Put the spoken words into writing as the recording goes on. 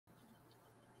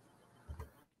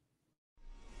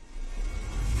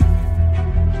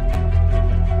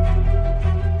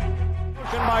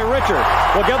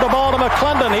will give the ball to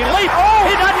McClendon. He leaps. Oh!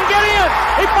 He doesn't get in.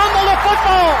 He fumbled the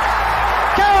football.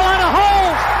 Carolina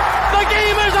holds. The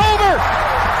game is over.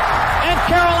 And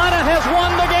Carolina has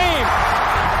won the game.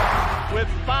 With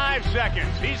 5 seconds,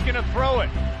 he's going to throw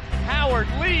it. Howard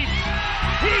leaps.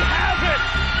 He has it.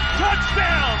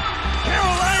 Touchdown.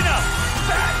 Carolina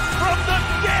back from the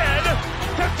dead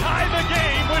to tie the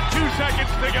game with 2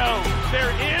 seconds to go. There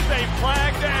is a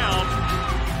flag down,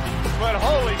 but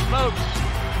holy smokes.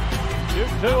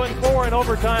 2 and 4 in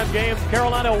overtime games.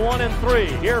 Carolina 1 and 3.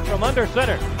 Here from under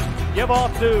center. Give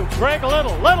off to Greg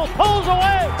Little. Little pulls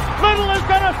away. Little is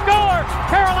going to score.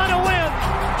 Carolina wins.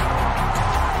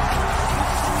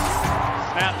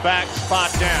 Snap back, spot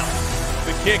down.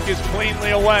 The kick is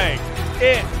cleanly away.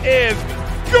 It is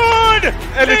good.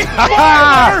 And it's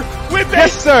with a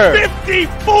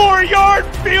 54-yard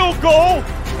field goal.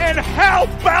 And how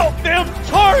about them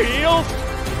Tar Heels?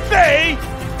 They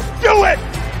do it.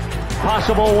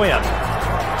 Possible win.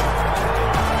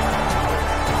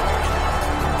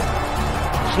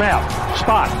 Snap,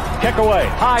 spot, kick away,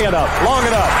 high enough, long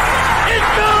enough. It's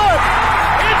good!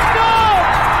 It's good!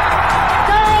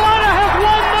 Carolina has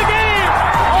won the game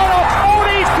on a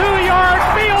 42-yard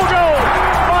field goal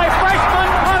by freshman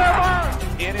Hunter Burns.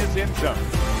 In his end zone.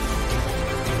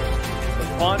 The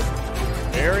punt,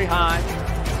 very high.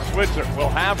 Switzer will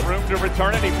have room to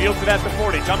return it. He fields it at the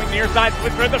 40. Coming near side,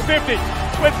 Switzer at the 50.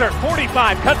 Switzer,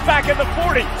 45, cuts back at the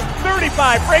 40.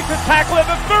 35, breaks a tackle at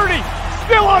the 30.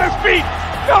 Still on his feet.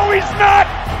 No, he's not.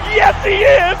 Yes, he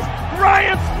is.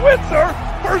 Ryan Switzer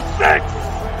for 6.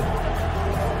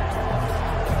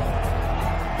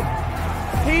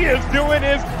 He is doing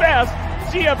his best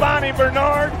Giovanni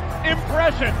Bernard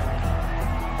impression.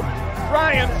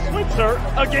 Ryan Switzer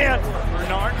again.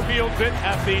 Bernard fields it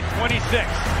at the 26.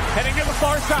 Heading to the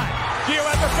far side. Gio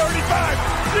at the 35.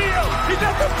 Gio, he's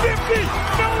at the 50.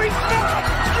 No, he's not.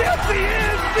 Yes, he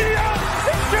is. Gio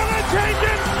is going to take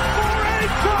it for a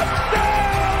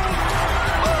touchdown.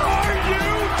 Are you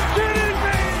kidding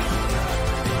me?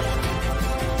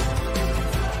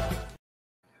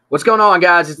 What's going on,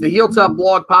 guys? It's the Heel Tough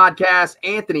Blog Podcast.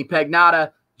 Anthony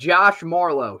Pagnotta, Josh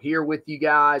Marlowe here with you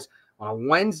guys on a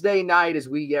Wednesday night as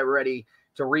we get ready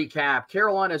to recap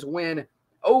Carolina's win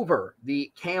over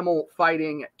the Campbell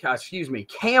Fighting Camels.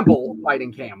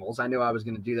 I knew I was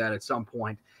going to do that at some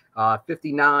point.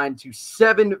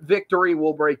 59-7 victory.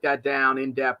 We'll break that down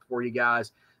in depth for you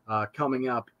guys coming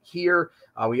up here.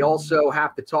 We also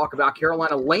have to talk about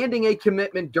Carolina landing a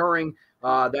commitment during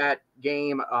that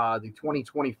game. The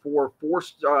 2024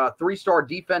 three-star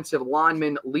defensive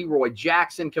lineman Leroy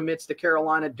Jackson commits to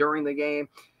Carolina during the game.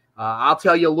 I'll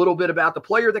tell you a little bit about the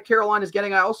player that Carolina is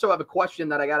getting. I also have a question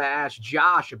that I got to ask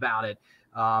Josh about it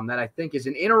that I think is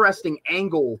an interesting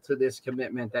angle to this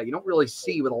commitment that you don't really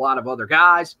see with a lot of other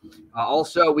guys.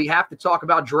 Also, we have to talk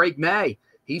about Drake Maye.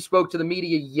 He spoke to the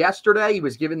media yesterday. He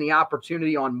was given the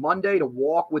opportunity on Monday to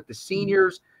walk with the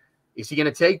seniors. Is he going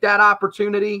to take that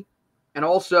opportunity? And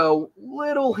also,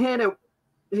 little hint at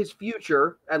his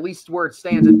future, at least where it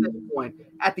stands at this point,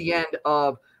 at the end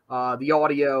of the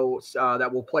audio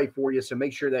that we'll play for you. So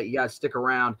make sure that you guys stick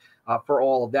around for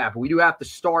all of that. But we do have to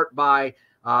start by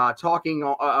talking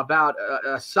about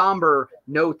a somber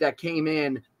note that came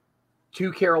in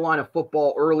to Carolina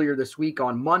football earlier this week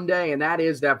on Monday, and that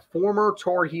is that former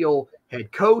Tar Heel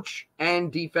head coach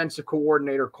and defensive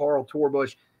coordinator Carl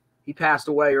Torbush, he passed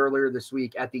away earlier this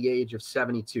week at the age of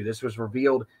 72. This was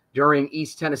revealed during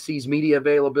East Tennessee's media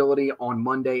availability on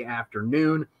Monday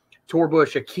afternoon.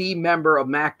 Torbush, a key member of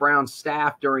Mack Brown's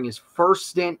staff during his first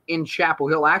stint in Chapel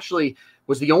Hill, actually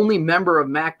was the only member of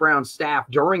Mack Brown's staff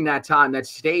during that time that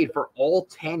stayed for all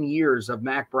 10 years of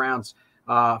Mack Brown's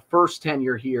first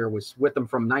tenure here, was with him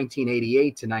from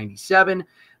 1988 to 97.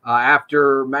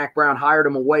 After Mack Brown hired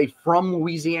him away from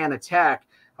Louisiana Tech,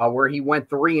 where he went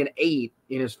 3-8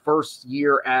 in his first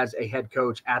year as a head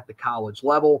coach at the college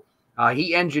level.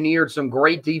 He engineered some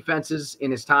great defenses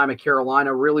in his time at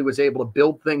Carolina, really was able to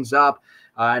build things up.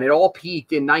 And it all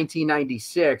peaked in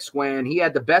 1996 when he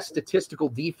had the best statistical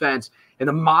defense in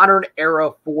the modern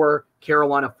era for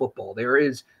Carolina football. There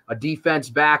is a defense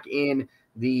back in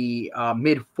the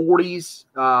mid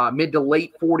to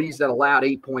late 40s that allowed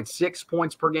 8.6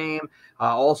 points per game.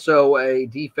 Also a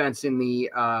defense in the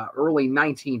early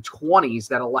 1920s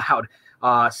that allowed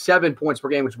 7 points per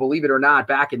game, which, believe it or not,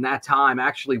 back in that time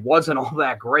actually wasn't all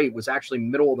that great, was actually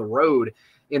middle of the road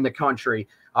in the country.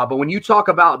 But when you talk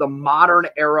about the modern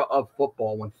era of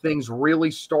football, when things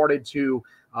really started to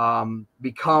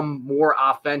become more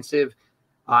offensive,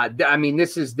 I mean,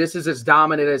 this is as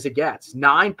dominant as it gets.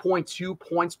 9.2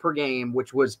 points per game,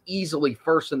 which was easily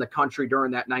first in the country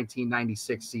during that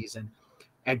 1996 season.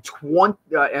 and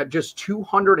just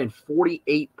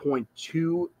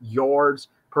 248.2 yards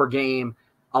per game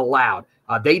allowed.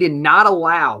 They did not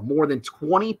allow more than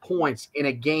 20 points in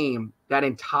a game that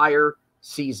entire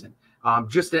season.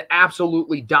 Just an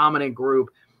absolutely dominant group.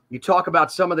 You talk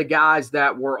about some of the guys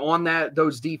that were on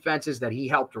those defenses that he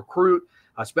helped recruit,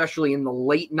 especially in the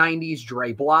late 90s,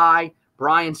 Drake Maye,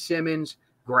 Brian Simmons,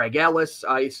 Greg Ellis,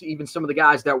 even some of the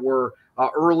guys that were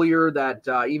earlier that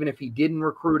even if he didn't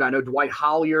recruit, I know Dwight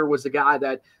Hollier was the guy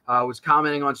that was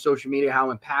commenting on social media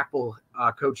how impactful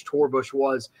Coach Torbush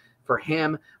was for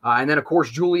him. And then, of course,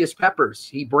 Julius Peppers.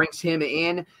 He brings him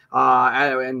in,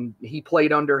 and he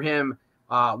played under him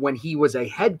when he was a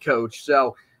head coach.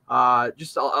 So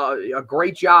just a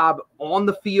great job on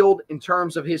the field in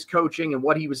terms of his coaching and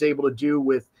what he was able to do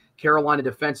with Carolina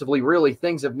defensively. Really,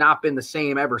 things have not been the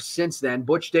same ever since then.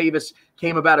 Butch Davis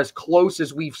came about as close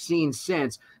as we've seen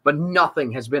since, but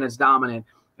nothing has been as dominant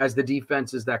as the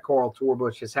defenses that Carl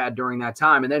Torbush has had during that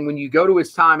time. And then when you go to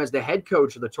his time as the head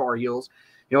coach of the Tar Heels,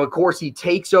 of course, he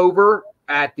takes over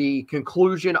at the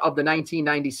conclusion of the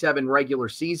 1997 regular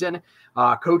season,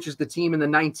 coaches the team in the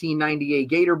 1998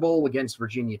 Gator Bowl against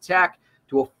Virginia Tech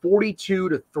to a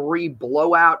 42-3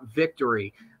 blowout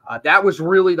victory. That was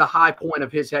really the high point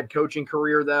of his head coaching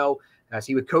career, though, as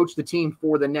he would coach the team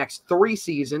for the next 3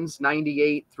 seasons,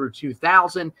 98 through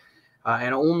 2000,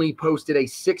 and only posted a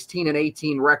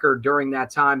 16-18 record during that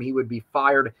time. He would be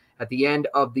fired at the end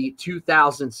of the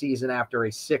 2000 season after a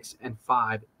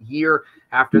 6-5 year.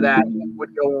 After that, he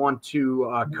would go on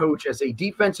to coach as a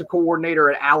defensive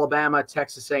coordinator at Alabama,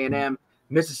 Texas A&M,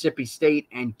 Mississippi State,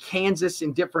 and Kansas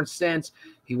in different stints.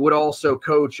 He would also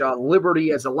coach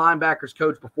Liberty as a linebackers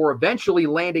coach before eventually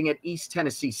landing at East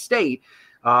Tennessee State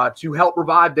to help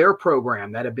revive their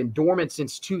program that had been dormant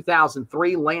since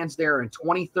 2003, lands there in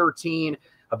 2013,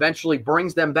 eventually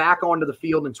brings them back onto the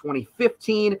field in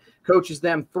 2015, coaches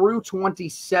them through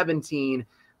 2017,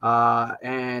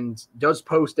 and does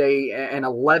post an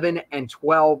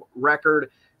 11-12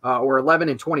 record, or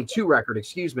 11-22 record,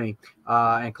 excuse me,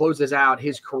 and closes out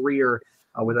his career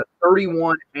with a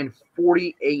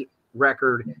 31-48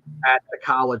 record at the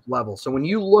college level. So when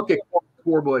you look at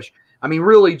Torbush, I mean,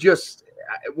 really just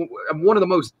one of the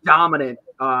most dominant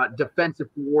defensive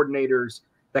coordinators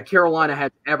that Carolina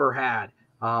has ever had.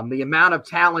 The amount of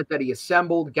talent that he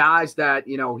assembled, guys that,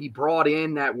 he brought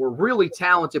in that were really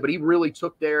talented, but he really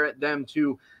took them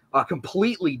to a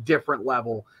completely different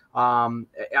level.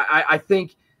 I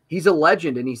think he's a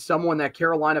legend, and he's someone that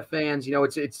Carolina fans,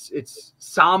 it's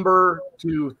somber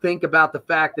to think about the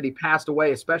fact that he passed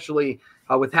away, especially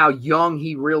with how young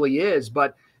he really is.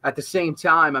 But at the same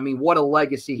time, I mean, what a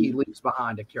legacy he leaves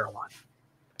behind at Carolina.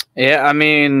 Yeah, I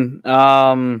mean,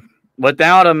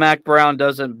 without him, Mack Brown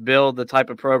doesn't build the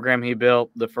type of program he built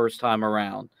the first time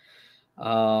around.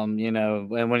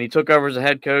 And when he took over as a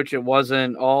head coach, it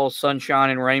wasn't all sunshine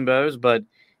and rainbows, but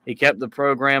he kept the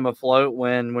program afloat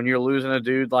when you're losing a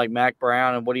dude like Mack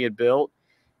Brown and what he had built.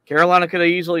 Carolina could have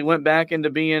easily went back into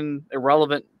being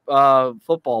irrelevant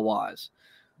football-wise.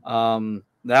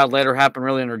 That later happened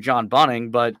really under John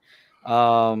Bunning, but,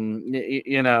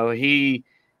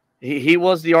 he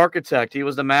was the architect. He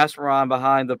was the mastermind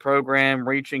behind the program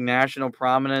reaching national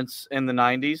prominence in the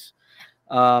 90s,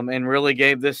 and really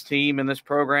gave this team and this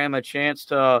program a chance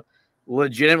to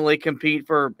legitimately compete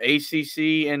for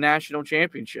ACC and national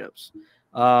championships,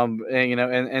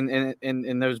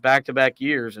 in those back-to-back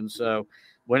years. And so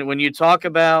when you talk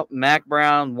about Mack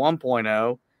Brown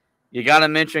 1.0, you got to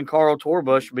mention Carl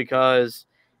Torbush, because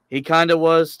he kind of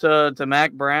was to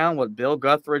Mack Brown what Bill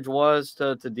Guthridge was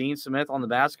to Dean Smith on the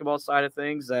basketball side of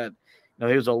things, that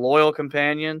he was a loyal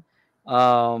companion,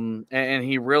 and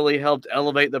he really helped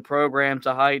elevate the program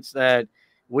to heights that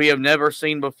we have never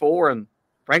seen before and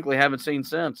frankly haven't seen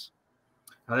since.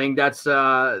 I think that's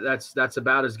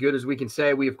about as good as we can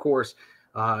say. We, of course,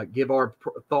 give our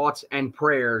thoughts and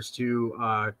prayers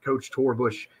to Coach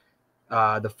Torbush,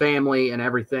 the family, and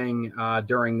everything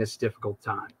during this difficult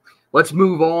time. Let's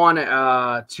move on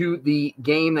to the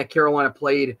game that Carolina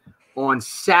played on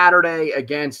Saturday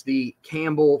against the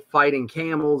Campbell Fighting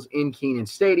Camels in Kenan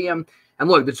Stadium. And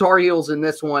look, the Tar Heels in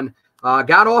this one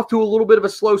got off to a little bit of a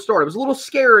slow start. It was a little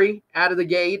scary out of the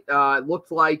gate. It looked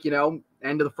like, end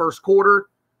of the first quarter,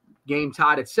 game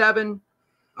tied at 7.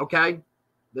 Okay,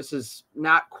 this is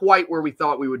not quite where we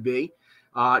thought we would be.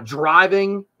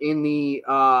 Driving in the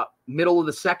middle of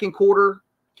the second quarter,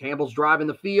 Campbell's driving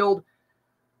the field.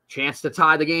 Chance to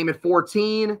tie the game at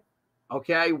 14.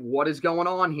 Okay, what is going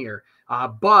on here?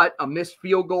 But a missed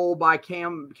field goal by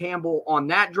Campbell on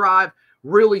that drive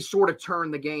really sort of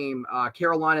turned the game.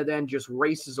 Carolina then just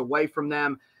races away from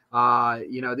them.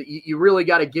 You really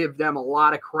got to give them a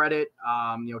lot of credit.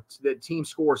 The team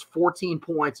scores 14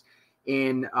 points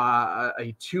in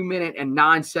a 2-minute and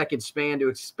 9-second span to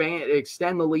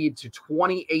extend the lead to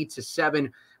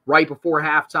 28-7 right before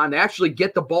halftime. They actually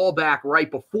get the ball back right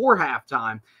before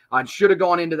halftime and should have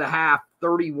gone into the half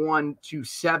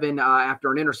 31-7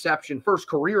 after an interception, first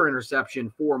career interception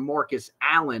for Marcus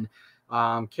Allen.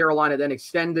 Carolina then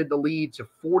extended the lead to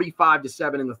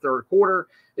 45-7 in the third quarter.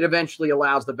 It eventually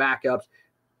allows the backups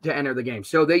to enter the game.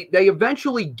 So they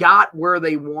eventually got where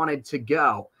they wanted to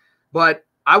go. But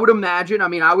I would imagine,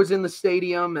 I was in the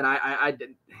stadium and I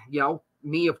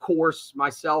me, of course,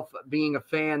 myself being a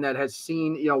fan that has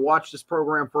seen, watched this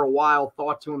program for a while,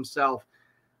 thought to himself,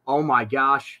 oh my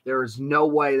gosh, there is no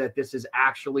way that this is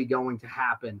actually going to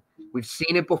happen. We've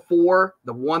seen it before.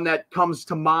 The one that comes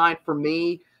to mind for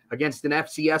me against an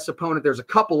FCS opponent, there's a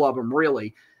couple of them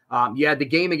really. You had the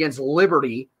game against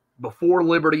Liberty before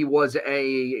Liberty was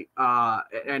an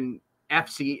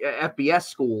FBS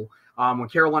school. When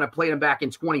Carolina played them back in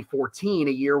 2014,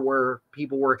 a year where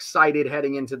people were excited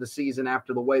heading into the season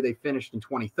after the way they finished in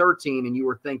 2013. And you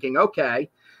were thinking, okay,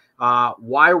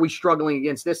 why are we struggling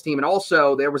against this team? And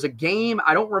also there was a game,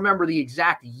 I don't remember the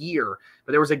exact year,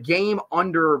 but there was a game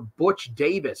under Butch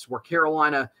Davis where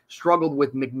Carolina struggled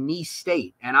with McNeese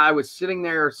State. And I was sitting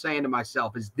there saying to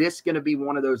myself, is this going to be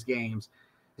one of those games?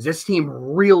 Is this team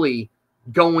really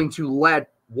going to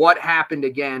let what happened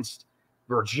against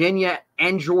Virginia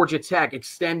and Georgia Tech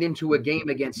extend into a game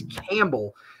against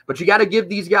Campbell? But you got to give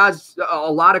these guys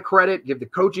a lot of credit, give the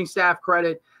coaching staff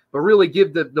credit, but really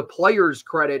give the players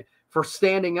credit for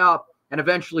standing up and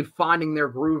eventually finding their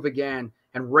groove again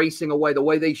and racing away the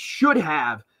way they should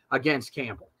have against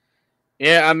Campbell.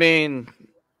 Yeah, I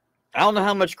don't know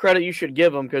how much credit you should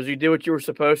give them because you did what you were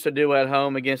supposed to do at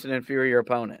home against an inferior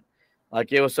opponent.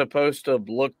 Like it was supposed to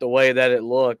look the way that it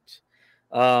looked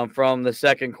from the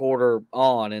second quarter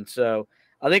on. And so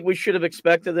I think we should have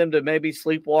expected them to maybe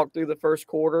sleepwalk through the first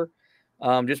quarter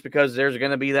just because there's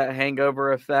going to be that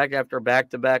hangover effect after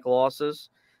back-to-back losses.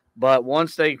 But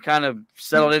once they kind of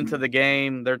settled into the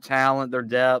game, their talent, their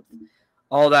depth,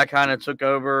 all that kind of took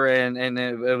over and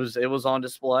it was on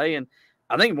display. And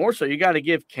I think more so you got to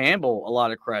give Campbell a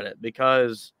lot of credit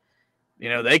because,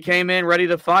 they came in ready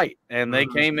to fight and they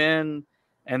came in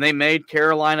and they made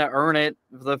Carolina earn it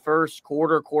the first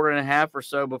quarter and a half or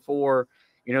so before,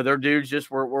 their dudes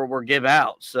just were give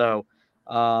out. So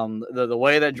the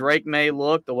way that Drake Maye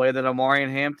looked, the way that Omarion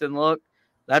Hampton looked,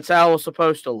 that's how it was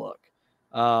supposed to look.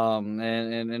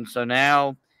 And so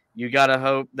now you got to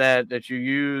hope that you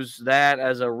use that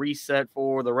as a reset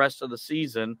for the rest of the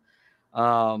season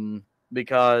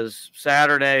because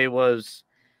Saturday was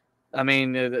 – the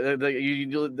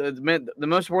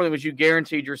most important thing was you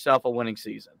guaranteed yourself a winning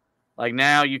season. Like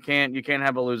now you can't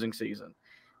have a losing season.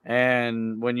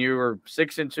 And when you were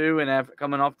 6-2 and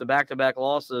coming off the back-to-back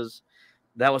losses,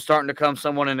 that was starting to come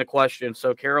somewhat into question.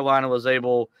 So Carolina was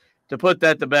able to put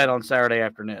that to bed on Saturday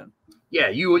afternoon. Yeah,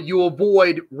 you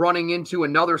avoid running into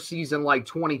another season like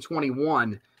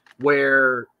 2021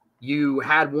 where you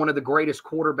had one of the greatest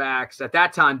quarterbacks at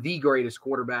that time, the greatest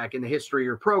quarterback in the history of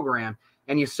your program,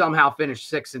 and you somehow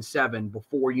finished 6-7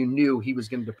 before you knew he was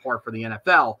going to depart for the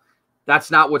NFL.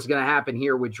 That's not what's going to happen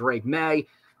here with Drake Maye.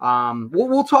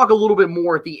 We'll talk a little bit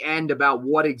more at the end about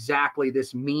what exactly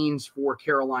this means for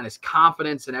Carolina's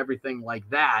confidence and everything like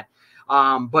that.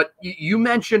 But you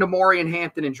mentioned Omarion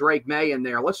Hampton and Drake Maye in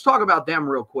there. Let's talk about them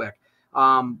real quick.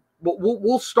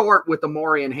 We'll start with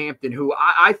Omarion Hampton, who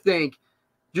I think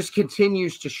just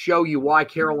continues to show you why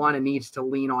Carolina needs to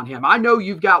lean on him. I know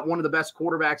you've got one of the best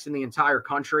quarterbacks in the entire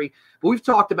country, but we've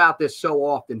talked about this so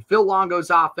often. Phil Longo's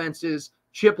offenses,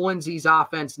 Chip Lindsey's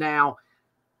offense now,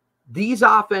 these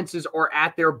offenses are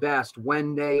at their best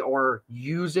when they are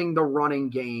using the running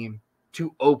game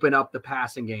to open up the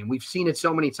passing game. We've seen it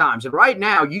so many times. And right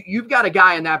now, you've got a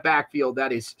guy in that backfield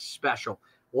that is special.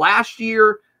 Last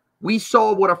year, we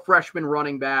saw what a freshman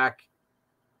running back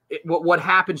what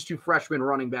happens to freshman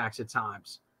running backs at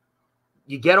times.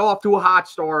 You get off to a hot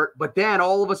start, but then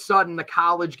all of a sudden the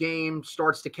college game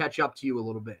starts to catch up to you a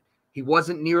little bit. He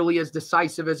wasn't nearly as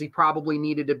decisive as he probably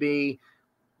needed to be.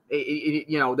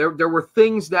 There were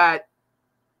things that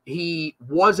he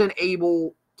wasn't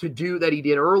able to do that he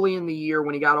did early in the year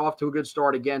when he got off to a good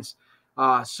start against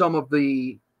some of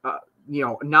the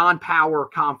non-power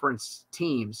conference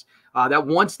teams that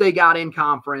once they got in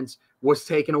conference was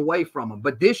taken away from him.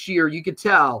 But this year you could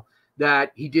tell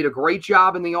that he did a great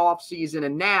job in the offseason,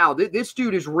 and now this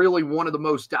dude is really one of the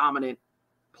most dominant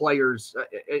players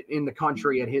in the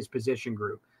country at his position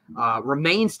group.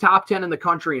 Remains top 10 in the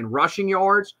country in rushing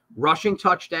yards, rushing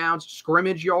touchdowns,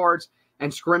 scrimmage yards,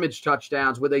 and scrimmage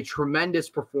touchdowns with a tremendous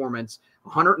performance.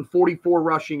 144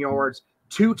 rushing yards,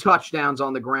 2 touchdowns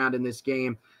on the ground in this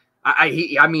game.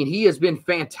 I mean, he has been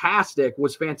fantastic,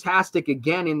 was fantastic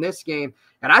again in this game.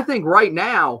 And I think right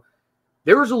now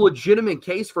there is a legitimate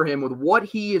case for him with what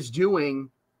he is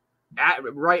doing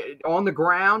right on the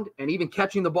ground and even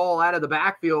catching the ball out of the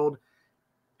backfield.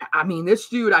 I mean, this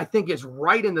dude, I think, is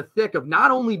right in the thick of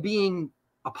not only being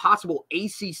a possible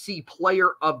ACC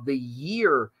Player of the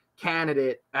Year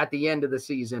candidate at the end of the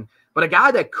season, but a guy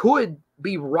that could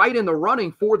be right in the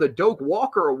running for the Doak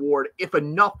Walker Award if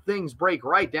enough things break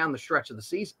right down the stretch of the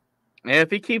season. And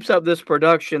if he keeps up this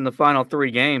production the final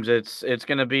 3 games, it's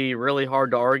going to be really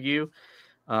hard to argue.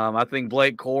 I think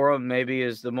Blake Corum maybe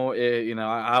is the more,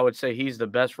 I would say he's the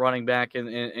best running back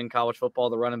in college football,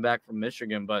 the running back from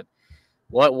Michigan. But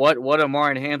what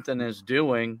Omarion Hampton is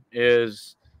doing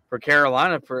is for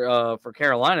Carolina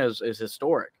is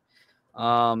historic.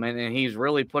 And he's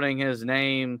really putting his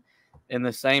name in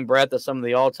the same breath as some of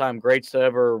the all-time greats to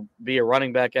ever be a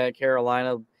running back at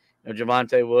Carolina.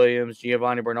 Javonte Williams,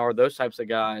 Giovanni Bernard, those types of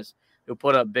guys who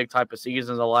put up big type of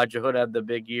seasons. Elijah Hood had the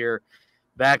big year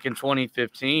back in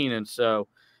 2015. And so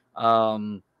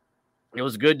it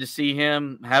was good to see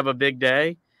him have a big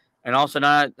day and also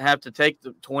not have to take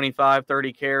the 25,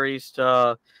 30 carries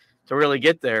to really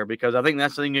get there, because I think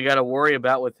that's the thing you got to worry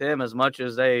about with him. As much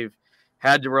as they've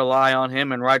had to rely on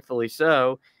him, and rightfully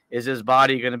so, is his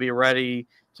body going to be ready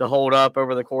to hold up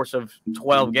over the course of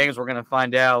 12 games? We're going to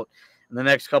find out in the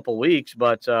next couple weeks,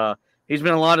 but he's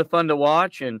been a lot of fun to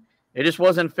watch, and it just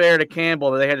wasn't fair to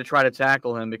Campbell that they had to try to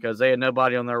tackle him because they had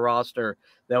nobody on their roster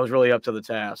that was really up to the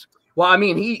task. Well, I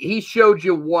mean, he showed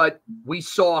you what we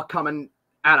saw coming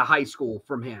out of high school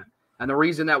from him, and the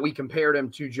reason that we compared him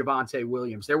to Javonte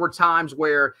Williams. There were times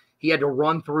where he had to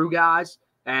run through guys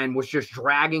and was just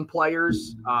dragging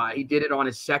players. He did it on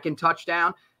his second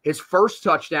touchdown. His first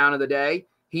touchdown of the day,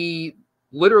 he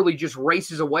literally just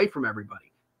races away from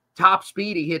everybody. Top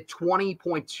speed, he hit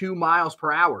 20.2 miles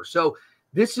per hour. So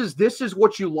this is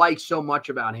what you like so much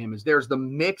about him, is there's the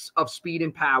mix of speed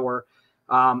and power.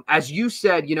 As you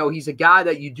said, he's a guy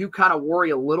that you do kind of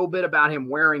worry a little bit about him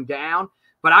wearing down.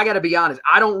 But I got to be honest,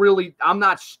 I'm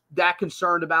not that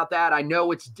concerned about that. I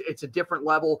know it's a different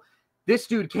level. This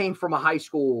dude came from a high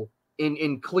school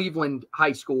in Cleveland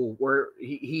High School where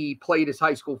he played his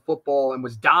high school football and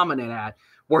was dominant at,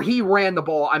 where he ran the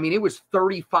ball. I mean, it was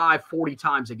 35, 40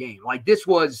 times a game. Like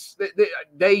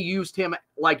they used him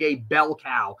like a bell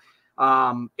cow,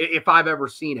 if I've ever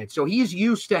seen it. So he's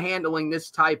used to handling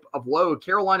this type of load.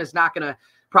 Carolina's not going to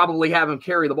probably have him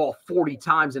carry the ball 40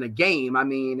 times in a game. I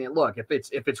mean, look, if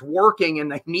it's working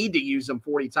and they need to use him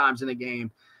 40 times in a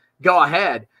game, go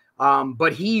ahead.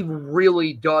 But he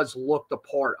really does look the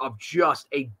part of just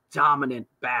a dominant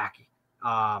back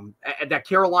that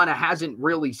Carolina hasn't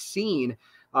really seen,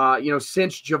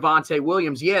 since Javonte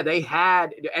Williams. Yeah, they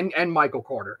had and Michael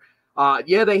Carter.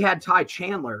 They had Ty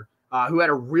Chandler, who had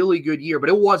a really good year, but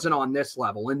it wasn't on this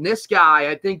level. And this guy,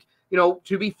 I think,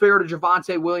 to be fair to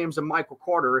Javonte Williams and Michael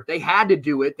Carter, if they had to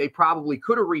do it, they probably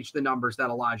could have reached the numbers that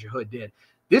Elijah Hood did.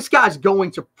 This guy's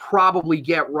going to probably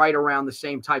get right around the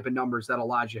same type of numbers that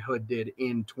Elijah Hood did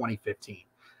in 2015,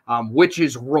 which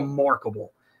is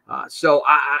remarkable. So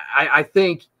I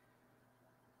think,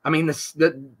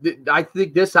 I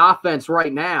think this offense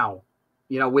right now,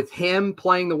 with him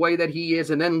playing the way that he is,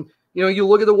 and then, you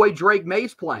look at the way Drake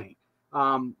Maye's playing,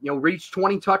 reached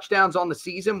 20 touchdowns on the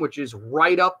season, which is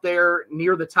right up there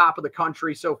near the top of the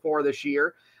country so far this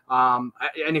year. An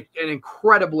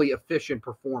incredibly efficient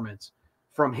performance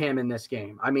from him in this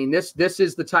game. I mean, this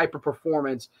is the type of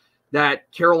performance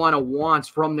that Carolina wants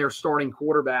from their starting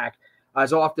quarterback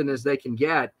as often as they can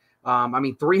get.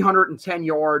 310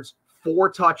 yards, 4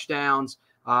 touchdowns,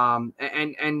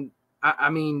 and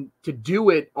to do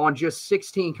it on just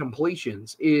 16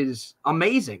 completions is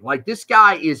amazing. Like, this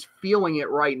guy is feeling it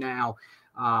right now.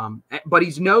 But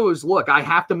he knows, look, I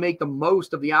have to make the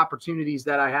most of the opportunities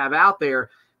that I have out there,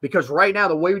 because right now,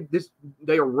 the way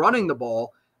they are running the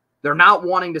ball, they're not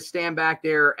wanting to stand back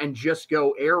there and just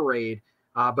go air raid.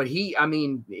 But he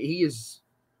is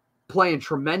playing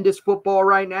tremendous football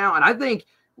right now. And I think,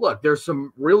 look, there's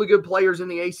some really good players in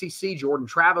the ACC. Jordan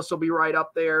Travis will be right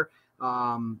up there,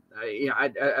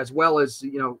 as well as,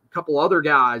 a couple other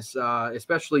guys,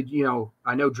 especially,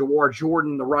 I know Jawar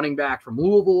Jordan, the running back from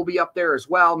Louisville, will be up there as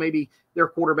well. Maybe their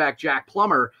quarterback, Jack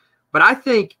Plummer. But I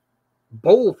think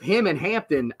both him and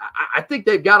Hampton, I think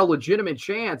they've got a legitimate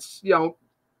chance,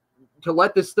 to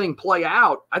let this thing play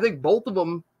out. I think both of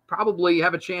them probably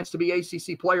have a chance to be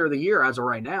ACC Player of the Year as of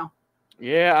right now.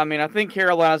 Yeah, I mean, I think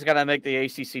Carolina's got to make the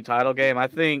ACC title game. I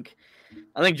think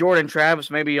Jordan Travis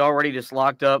maybe already just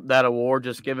locked up that award,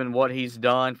 just given what he's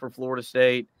done for Florida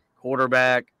State,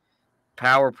 quarterback,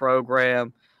 power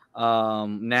program,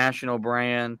 national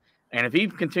brand. And if he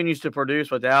continues to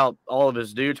produce without all of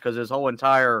his dudes, because his whole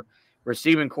entire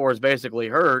receiving core is basically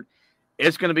hurt,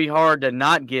 it's going to be hard to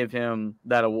not give him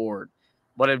that award.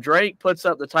 But if Drake puts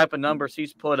up the type of numbers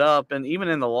he's put up, and even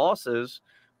in the losses,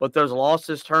 but those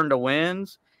losses turn to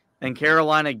wins, and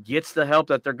Carolina gets the help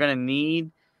that they're going to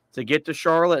need to get to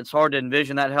Charlotte, it's hard to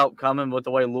envision that help coming with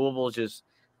the way Louisville's just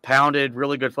pounded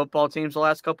really good football teams the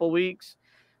last couple of weeks.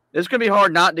 It's going to be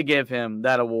hard not to give him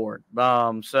that award.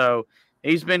 So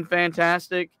he's been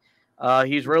fantastic.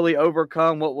 He's really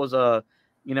overcome what was a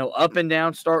up and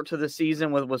down start to the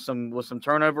season with some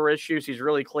turnover issues. He's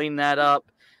really cleaned that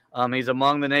up. He's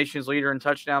among the nation's leader in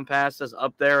touchdown passes,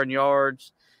 up there in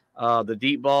yards. The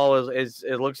deep ball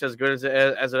it looks as good as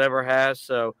it ever has.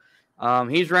 So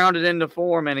he's rounded into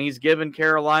form, and he's given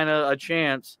Carolina a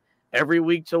chance every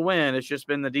week to win. It's just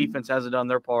been the defense hasn't done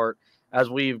their part, as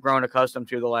we've grown accustomed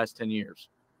to the last 10 years.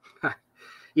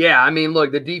 Yeah, I mean,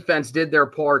 look, the defense did their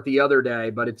part the other day,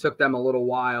 but it took them a little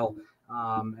while,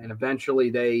 and eventually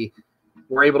they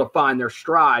were able to find their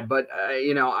stride. But,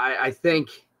 I think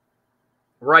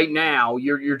right now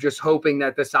you're just hoping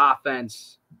that this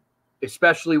offense,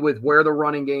 especially with where the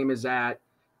running game is at,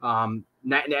 and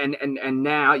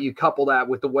now you couple that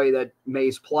with the way that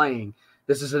Maye's playing,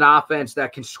 this is an offense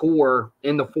that can score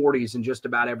in the 40s in just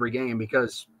about every game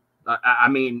because – I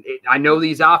know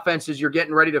these offenses you're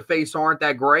getting ready to face aren't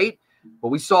that great, but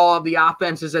we saw the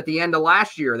offenses at the end of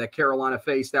last year that Carolina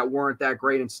faced that weren't that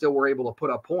great and still were able to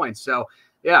put up points. So,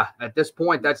 yeah, at this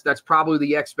point, that's probably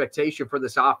the expectation for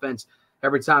this offense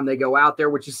every time they go out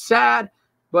there, which is sad,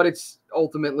 but it's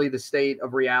ultimately the state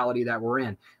of reality that we're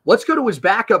in. Let's go to his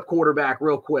backup quarterback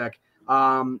real quick.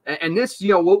 And this,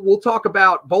 we'll talk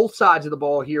about both sides of the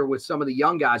ball here with some of the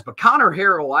young guys, but Connor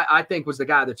Harrell, I think, was the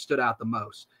guy that stood out the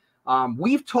most.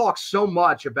 We've talked so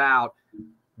much about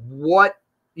what,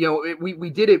 we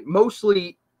did it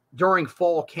mostly during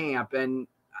fall camp. And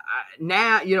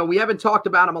now, we haven't talked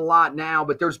about him a lot now,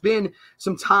 but there's been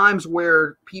some times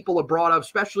where people have brought up,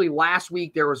 especially last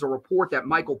week, there was a report that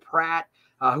Michael Pratt,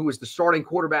 who is the starting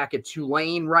quarterback at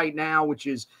Tulane right now, which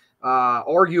is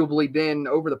arguably been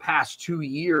over the past 2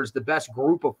 years, the best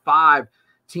group of 5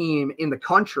 team in the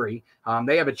country.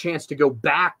 They have a chance to go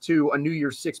back to a New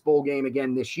Year's Six bowl game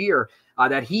again this year,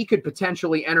 that he could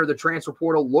potentially enter the transfer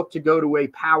portal, look to go to a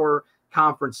power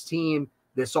conference team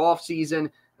this offseason.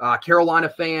 Carolina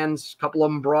fans, a couple of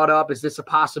them brought up, is this a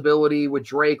possibility with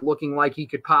Drake looking like he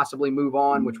could possibly move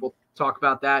on, which we'll talk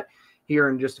about that here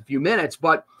in just a few minutes.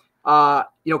 But, Connor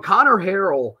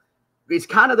Harrell is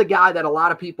kind of the guy that a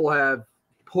lot of people have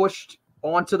pushed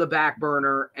onto the back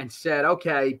burner and said,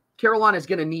 okay, Carolina is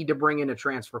going to need to bring in a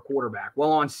transfer quarterback.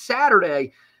 Well, on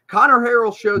Saturday, Connor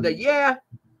Harrell showed that, yeah,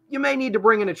 you may need to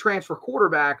bring in a transfer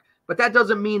quarterback, but that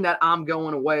doesn't mean that I'm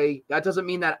going away. That doesn't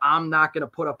mean that I'm not going to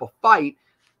put up a fight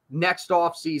next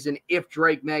offseason if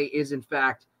Drake Maye is, in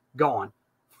fact, gone.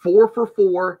 4 for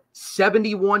 4,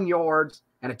 71 yards,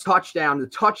 and a touchdown. The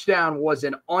touchdown was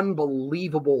an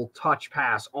unbelievable touch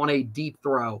pass on a deep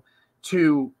throw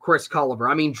to Chris Culliver.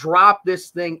 I mean, drop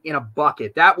this thing in a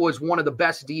bucket. That was one of the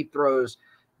best deep throws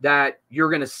that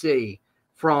you're going to see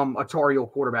from a Tar Heel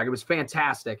quarterback. It was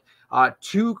fantastic.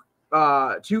 Two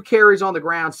carries on the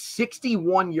ground,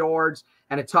 61 yards,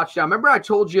 and a touchdown. Remember I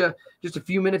told you just a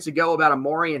few minutes ago about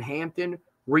Amari and Hampton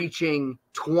reaching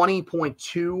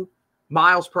 20.2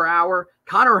 miles per hour?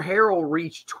 Connor Harrell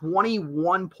reached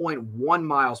 21.1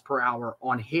 miles per hour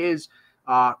on his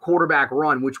quarterback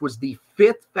run, which was the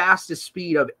 5th fastest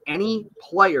speed of any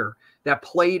player that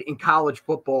played in college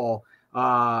football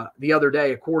the other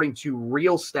day, according to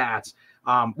Real Stats,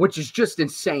 which is just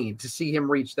insane to see him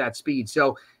reach that speed.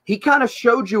 So he kind of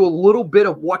showed you a little bit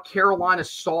of what Carolina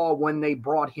saw when they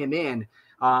brought him in.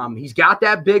 He's got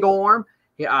that big arm.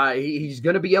 He's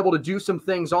going to be able to do some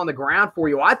things on the ground for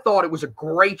you. I thought it was a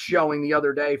great showing the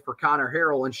other day for Connor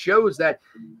Harrell, and shows that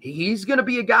he's going to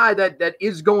be a guy that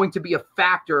is going to be a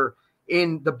factor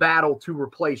in the battle to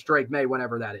replace Drake Maye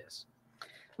whenever that is.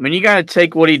 I mean, you got to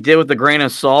take what he did with a grain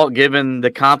of salt given the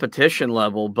competition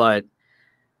level, but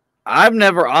I've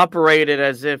never operated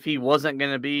as if he wasn't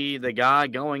going to be the guy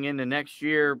going into next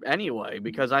year anyway,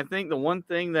 because I think the one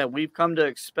thing that we've come to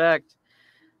expect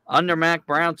under Mac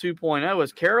Brown 2.0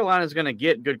 is Carolina's going to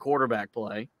get good quarterback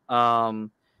play. No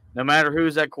matter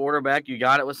who's at quarterback, you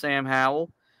got it with Sam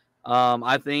Howell.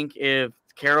 I think if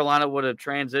Carolina would have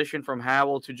transitioned from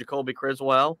Howell to Jacoby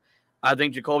Criswell. I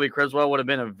think Jacoby Criswell would have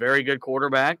been a very good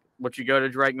quarterback, but you go to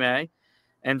Drake Maye.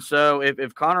 And so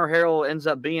if Connor Harrell ends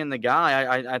up being the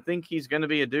guy, I think he's going to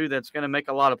be a dude that's going to make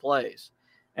a lot of plays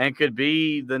and could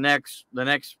be the next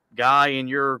guy in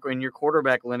your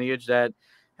quarterback lineage that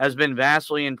has been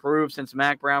vastly improved since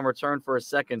Mac Brown returned for a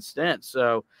second stint.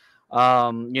 So,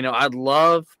 I'd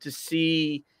love to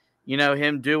see,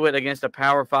 him do it against a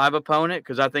Power 5 opponent,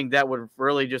 because I think that would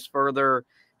really just further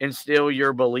instill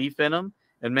your belief in him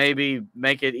and maybe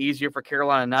make it easier for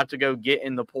Carolina not to go get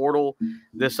in the portal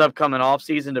this upcoming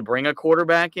offseason to bring a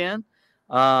quarterback in.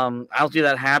 I don't see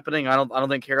that happening. I don't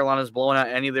think Carolina's blowing out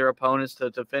any of their opponents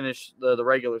to finish the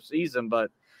regular season.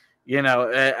 But,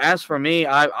 as for me,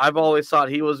 I've always thought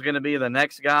he was going to be the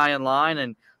next guy in line,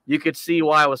 and you could see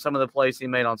why with some of the plays he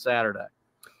made on Saturday.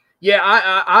 Yeah,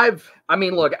 I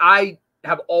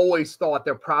have always thought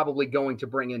they're probably going to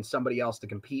bring in somebody else to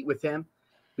compete with him,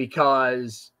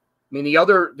 because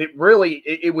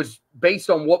it was based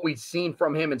on what we'd seen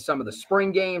from him in some of the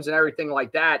spring games and everything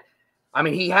like that. I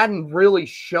mean, he hadn't really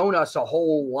shown us a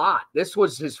whole lot. This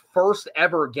was his first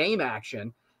ever game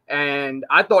action, and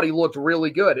I thought he looked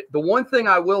really good. The one thing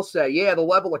I will say, the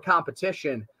level of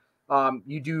competition,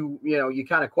 you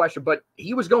kind of question, but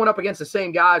he was going up against the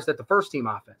same guys that the first team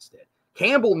offense did.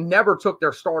 Campbell never took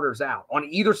their starters out on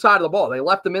either side of the ball. They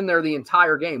left them in there the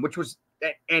entire game, which was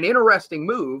an interesting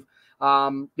move.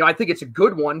 I think it's a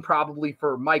good one probably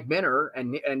for Mike Minner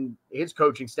and his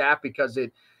coaching staff, because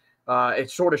it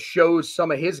sort of shows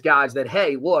some of his guys that,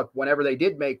 hey, look, whenever they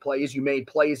did make plays, you made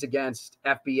plays against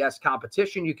FBS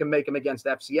competition. You can make them against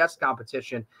FCS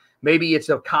competition. Maybe it's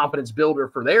a confidence builder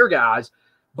for their guys.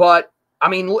 But, I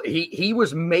mean, he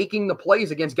was making the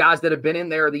plays against guys that have been in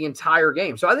there the entire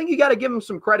game. So I think you got to give him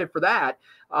some credit for that.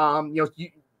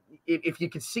 If you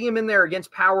could see him in there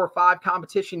against Power 5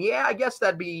 competition, I guess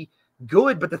that'd be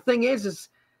good. But the thing is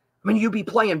you'd be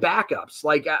playing backups.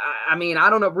 Like, I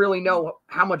don't really know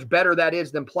how much better that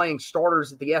is than playing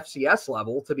starters at the FCS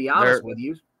level, to be honest with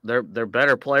you. They're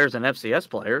better players than FCS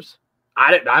players.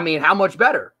 How much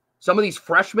better? Some of these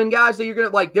freshman guys that you're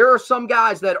going to there are some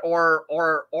guys that are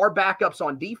backups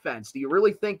on defense. Do you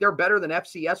really think they're better than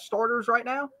FCS starters right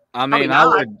now?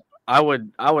 I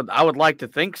would like to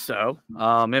think so.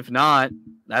 If not,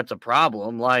 that's a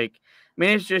problem.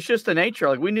 It's just the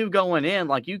nature. We knew going in,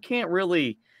 you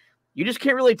just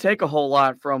can't really take a whole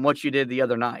lot from what you did the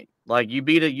other night. You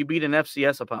beat an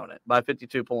FCS opponent by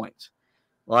 52 points.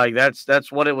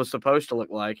 That's what it was supposed to look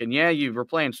like. And you were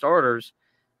playing starters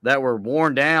that were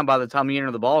worn down by the time you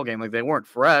entered the ball game. They weren't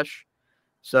fresh.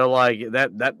 So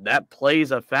that plays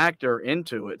a factor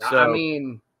into it. So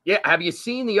have you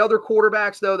seen the other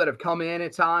quarterbacks though that have come in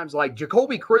at times?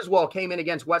 Jacoby Criswell came in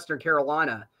against Western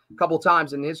Carolina a couple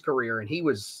times in his career, and he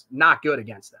was not good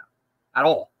against them at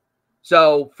all.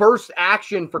 So first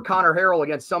action for Connor Harrell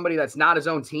against somebody that's not his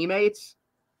own teammates.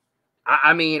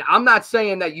 I'm not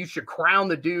saying that you should crown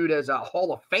the dude as a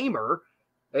Hall of Famer.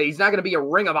 He's not going to be a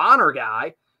Ring of Honor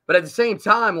guy, but at the same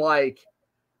time,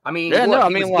 he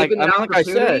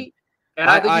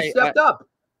stepped up.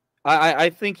 I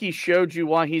think he showed you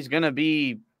why he's going to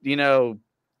be, in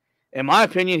my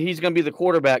opinion, he's going to be the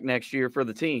quarterback next year for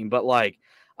the team. But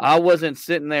I wasn't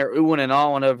sitting there oohing and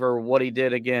awing over what he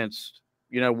did against,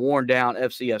 worn down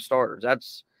FCS starters.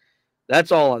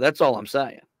 That's all I'm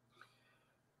saying.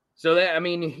 So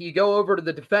you go over to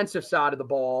the defensive side of the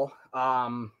ball.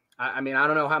 I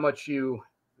don't know how much you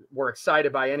were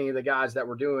excited by any of the guys that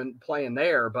were playing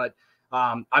there, but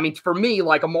for me,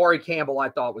 Amari Campbell, I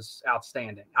thought was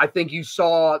outstanding. I think you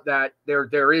saw that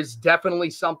there is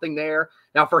definitely something there.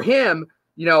 Now for him,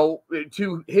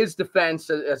 to his defense,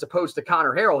 as opposed to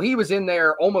Connor Harrell, he was in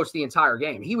there almost the entire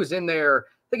game. He was in there,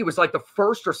 I think it was the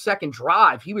first or second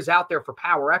drive. He was out there for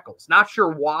Power Eccles. Not sure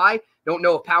why. Don't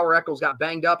know if Power Eccles got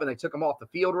banged up and they took him off the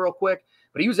field real quick.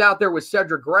 But he was out there with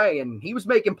Cedric Gray, and he was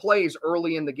making plays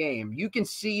early in the game. You can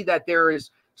see that there is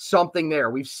something there.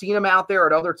 We've seen him out there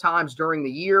at other times during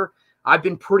the year. I've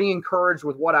been pretty encouraged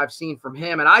with what I've seen from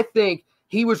him, and I think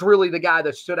he was really the guy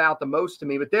that stood out the most to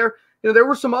me. But there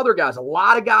were some other guys. A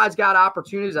lot of guys got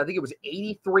opportunities. I think it was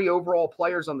 83 overall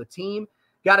players on the team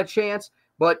got a chance.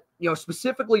 But,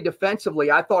 specifically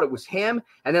defensively, I thought it was him.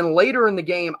 And then later in the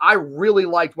game, I really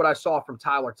liked what I saw from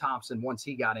Tyler Thompson once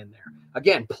he got in there.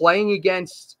 Again, playing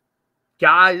against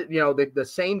guys, the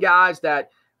same guys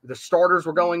that the starters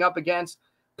were going up against,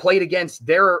 played against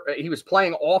he was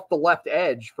playing off the left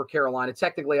edge for Carolina.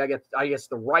 Technically, I guess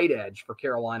the right edge for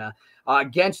Carolina,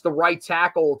 against the right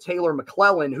tackle, Taylor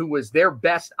McClellan, who was their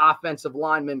best offensive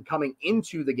lineman coming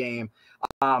into the game.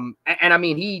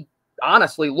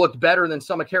 honestly looked better than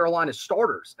some of Carolina's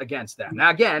starters against them. Now,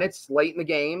 again, it's late in the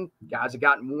game. Guys have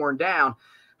gotten worn down.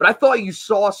 But I thought you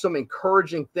saw some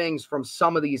encouraging things from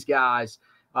some of these guys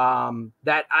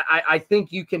that I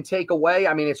think you can take away.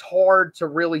 I mean, it's hard to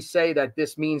really say that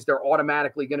this means they're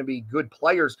automatically going to be good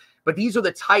players, but these are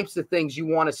the types of things you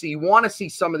want to see. You want to see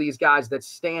some of these guys that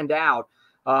stand out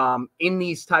in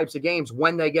these types of games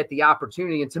when they get the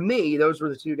opportunity. And to me, those were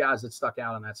the two guys that stuck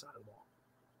out on that side of the ball.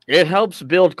 It helps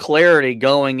build clarity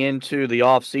going into the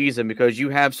offseason because you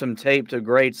have some tape to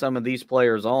grade some of these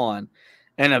players on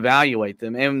and evaluate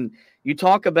them. And you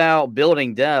talk about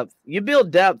building depth. You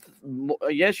build depth.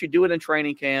 Yes, you do it in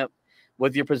training camp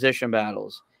with your position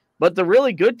battles. But the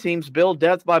really good teams build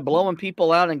depth by blowing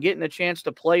people out and getting a chance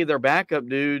to play their backup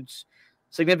dudes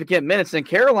significant minutes. And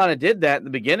Carolina did that at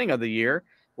the beginning of the year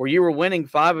where you were winning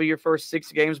 5 of your first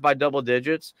 6 games by double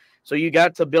digits. So you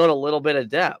got to build a little bit of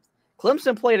depth.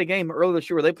 Clemson played a game earlier this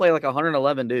year where they played like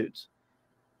 111 dudes,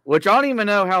 which I don't even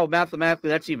know how mathematically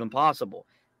that's even possible.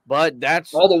 But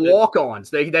that's all the walk-ons.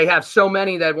 They have so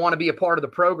many that want to be a part of the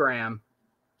program.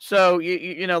 So,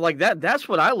 you know, like that's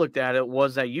what I looked at it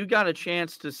was that you got a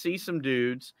chance to see some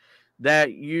dudes that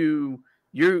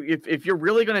if you're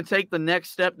really going to take the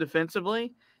next step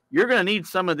defensively, you're going to need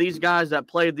some of these guys that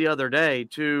played the other day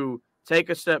to take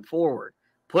a step forward,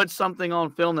 put something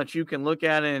on film that you can look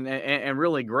at and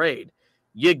really grade.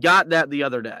 You got that the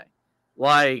other day.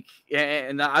 Like,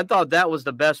 and I thought that was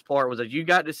the best part was that you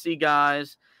got to see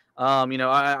guys. You know,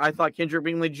 I thought Kendrick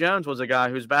Bingley-Jones was a guy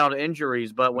who's battled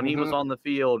injuries, but when he was on the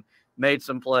field, made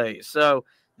some plays. So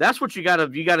that's what you got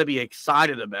to be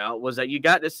excited about was that you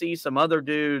got to see some other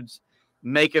dudes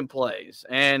making plays.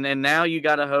 And now you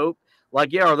got to hope,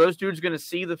 like, yeah, are those dudes going to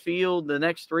see the field the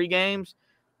next 3 games?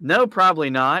 No, probably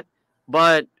not.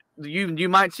 But you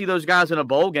might see those guys in a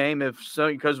bowl game if so,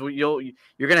 because you're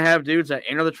going to have dudes that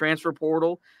enter the transfer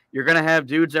portal. You're going to have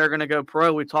dudes that are going to go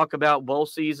pro. We talk about bowl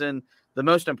season. The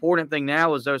most important thing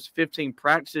now is those 15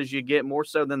 practices you get more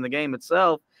so than the game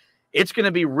itself. It's going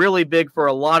to be really big for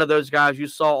a lot of those guys you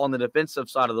saw on the defensive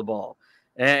side of the ball.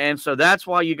 And so that's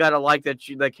why you got to like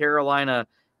that Carolina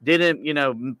didn't, you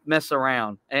know, mess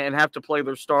around and have to play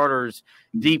their starters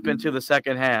deep into the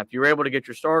second half. You were able to get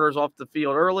your starters off the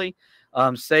field early,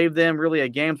 save them really a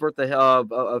game's worth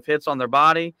of hits on their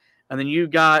body. And then you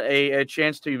got a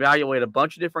chance to evaluate a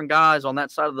bunch of different guys on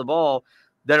that side of the ball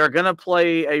that are going to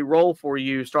play a role for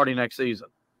you starting next season.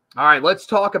 All right, let's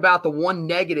talk about the one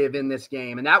negative in this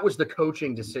game, and that was the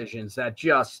coaching decisions that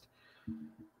just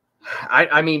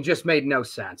made no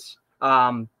sense.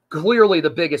 Clearly the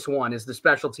biggest one is the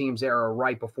special teams error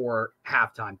right before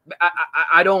halftime.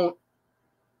 I don't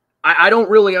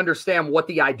really understand what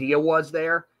the idea was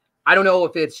there. I don't know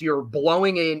if it's you're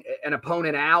blowing an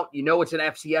opponent out. You know it's an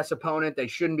FCS opponent. They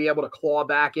shouldn't be able to claw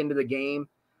back into the game.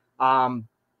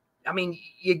 I mean,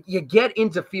 you get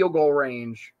into field goal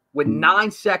range with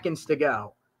 9 seconds to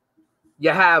go.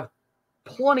 You have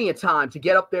plenty of time to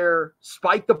get up there,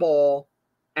 spike the ball,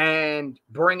 and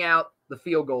bring out the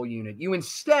field goal unit. You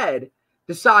instead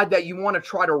decide that you want to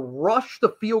try to rush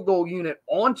the field goal unit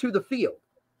onto the field,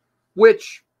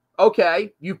 which,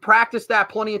 okay, you've practiced that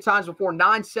plenty of times before.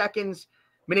 9 seconds.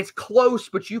 I mean, it's close,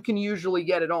 but you can usually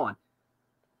get it on.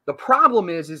 The problem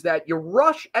is that you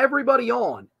rush everybody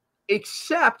on,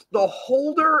 except the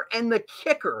holder and the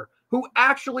kicker, who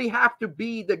actually have to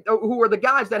be who are the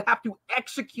guys that have to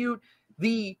execute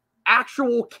the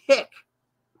actual kick.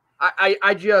 I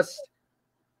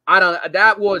don't.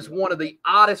 That was one of the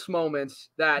oddest moments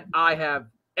that I have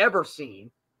ever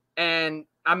seen. And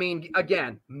I mean,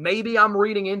 again, maybe I'm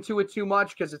reading into it too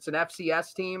much because it's an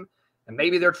FCS team and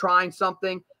maybe they're trying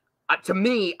something. To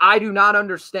me, I do not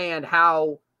understand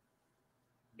how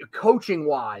coaching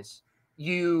wise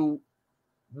you,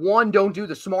 1, don't do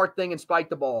the smart thing and spike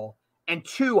the ball. And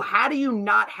 2, how do you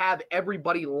not have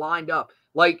everybody lined up?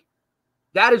 Like,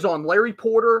 that is on Larry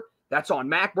Porter. That's on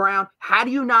Mac Brown. How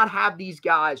do you not have these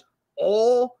guys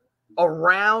all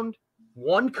around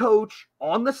one coach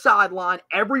on the sideline?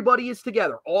 Everybody is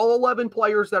together. All 11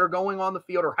 players that are going on the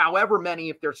field, or however many,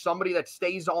 if there's somebody that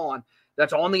stays on,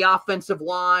 that's on the offensive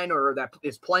line or that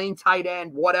is playing tight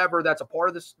end, whatever, that's a part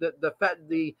of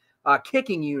the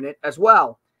kicking unit as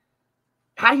well.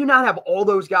 How do you not have all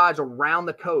those guys around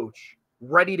the coach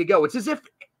ready to go? It's as if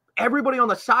everybody on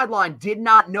the sideline did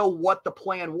not know what the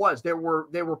plan was. There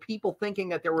were people thinking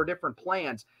that there were different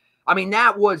plans. I mean,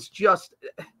 that was just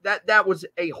that was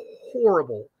a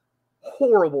horrible,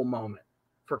 horrible moment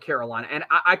for Carolina, and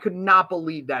I could not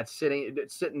believe that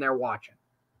sitting there watching.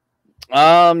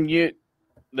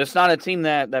 That's not a team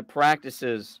that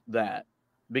practices that.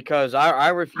 because I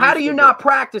refuse. How do you not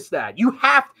practice that? You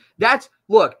have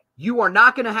look, you are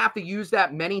not going to have to use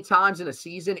that many times in a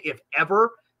season, if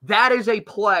ever. That is a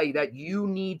play that you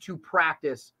need to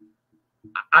practice.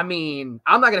 I mean,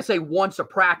 I'm not going to say once a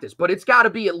practice, but it's got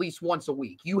to be at least once a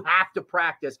week. You have to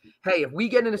practice. Hey, if we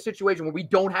get in a situation where we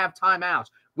don't have timeouts,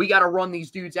 we got to run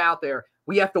these dudes out there.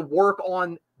 We have to work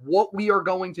on what we are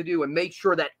going to do and make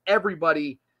sure that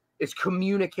everybody is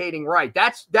communicating right.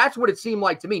 That's what it seemed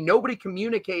like to me. Nobody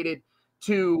communicated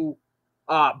to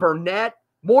Burnett.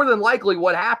 More than likely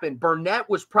what happened, Burnett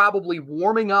was probably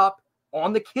warming up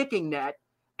on the kicking net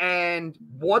and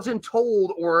wasn't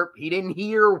told, or he didn't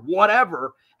hear,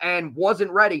 whatever, and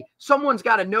wasn't ready. Someone's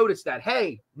got to notice that.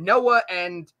 Hey, Noah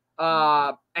and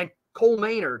Cole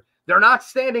Maynard, they're not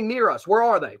standing near us. Where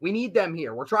are they? We need them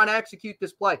here. We're trying to execute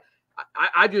this play.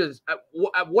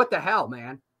 What the hell,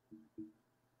 man?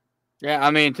 Yeah,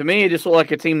 I mean, to me, it just looked like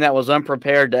a team that was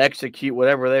unprepared to execute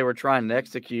whatever they were trying to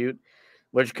execute,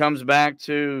 which comes back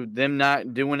to them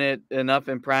not doing it enough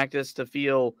in practice to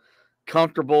feel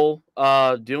comfortable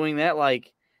doing that.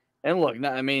 Like, and look,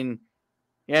 I mean,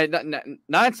 yeah,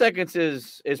 9 seconds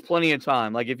is plenty of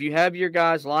time. Like, if you have your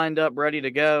guys lined up ready to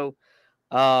go,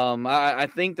 I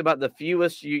think about the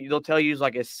fewest they'll tell you is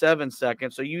like a 7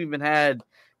 seconds. So you even had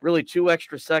really 2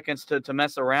 extra seconds to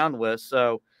mess around with.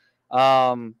 So,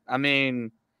 I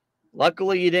mean,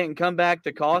 luckily you didn't come back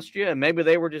to cost you, and maybe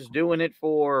they were just doing it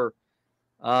for,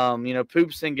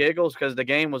 poops and giggles because the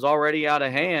game was already out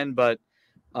of hand. But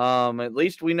at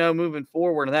least we know moving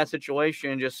forward in that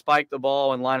situation, just spike the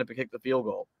ball and line up and kick the field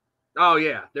goal. Oh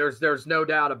yeah, there's no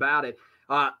doubt about it.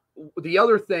 The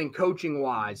other thing, coaching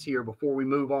wise, here before we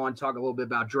move on, talk a little bit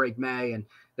about Drake Maye and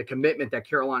the commitment that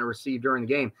Carolina received during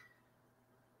the game.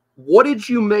 What did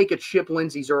you make of Chip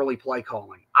Lindsey's early play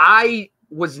calling? I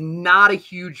was not a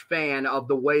huge fan of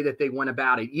the way that they went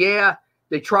about it. Yeah,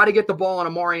 they try to get the ball in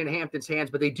Amarian Hampton's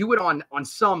hands, but they do it on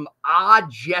some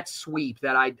odd jet sweep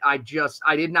that I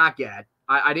did not get.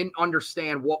 I didn't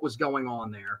understand what was going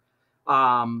on there.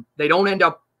 They don't end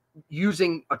up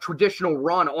using a traditional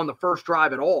run on the first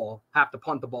drive at all, have to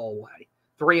punt the ball away,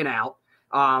 3 and out.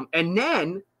 And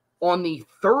then on the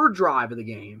third drive of the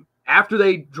game, after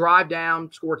they drive down,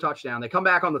 score a touchdown, they come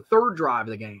back on the third drive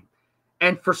of the game.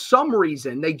 And for some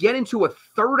reason, they get into a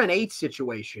 3rd and 8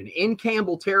 situation in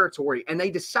Campbell territory, and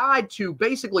they decide to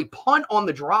basically punt on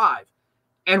the drive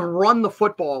and run the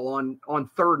football on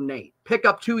 3rd and 8, pick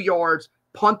up 2 yards,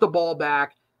 punt the ball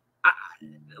back.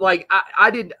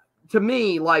 To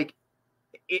me,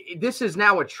 this is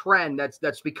now a trend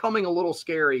that's becoming a little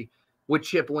scary with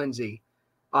Chip Lindsey.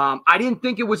 I didn't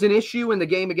think it was an issue in the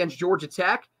game against Georgia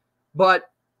Tech, but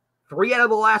 3 out of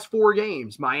the last 4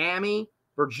 games, Miami,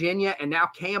 Virginia, and now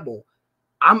Campbell,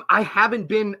 I haven't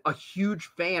been a huge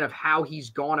fan of how he's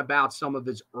gone about some of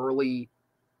his early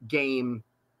game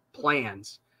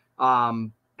plans.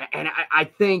 And I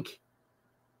think,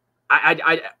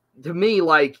 to me,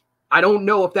 I don't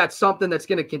know if that's something that's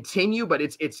going to continue, but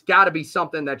it's got to be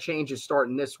something that changes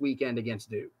starting this weekend against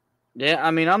Duke. Yeah,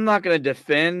 I mean, I'm not going to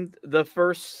defend the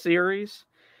first series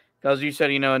because you said,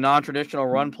 a non-traditional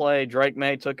run play. Drake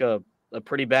Maye took a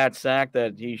pretty bad sack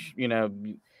that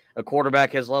a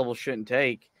quarterback his level shouldn't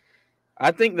take.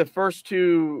 I think the first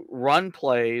 2 run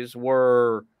plays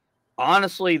were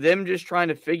honestly them just trying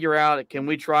to figure out, can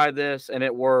we try this and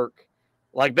it work?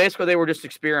 Like, basically they were just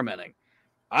experimenting.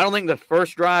 I don't think the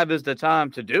first drive is the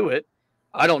time to do it.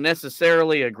 I don't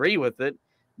necessarily agree with it,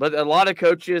 but a lot of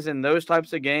coaches in those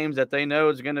types of games that they know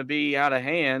is going to be out of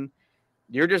hand,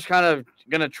 you're just kind of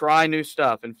going to try new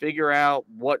stuff and figure out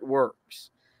what works.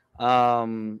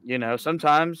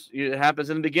 Sometimes it happens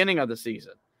in the beginning of the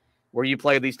season where you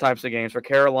play these types of games. For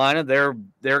Carolina, their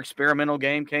experimental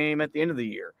game came at the end of the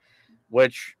year,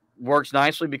 which works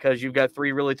nicely because you've got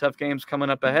 3 really tough games coming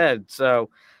up ahead. So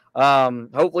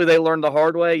hopefully they learned the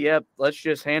hard way. Yep, let's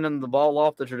just hand him the ball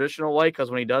off the traditional way, because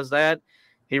when he does that,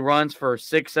 he runs for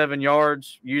 6-7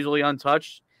 yards, usually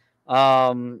untouched.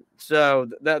 And then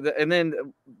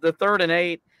the 3rd and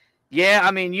 8. Yeah,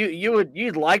 I mean,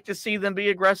 you'd like to see them be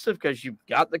aggressive because you've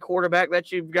got the quarterback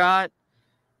that you've got.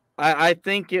 I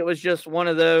think it was just one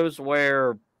of those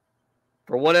where,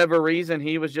 for whatever reason,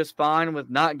 he was just fine with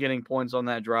not getting points on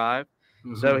that drive.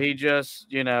 Mm-hmm. So he just,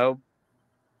 didn't.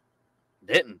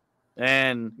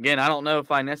 And again, I don't know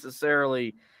if I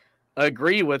necessarily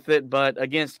agree with it, but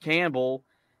against Campbell,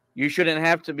 you shouldn't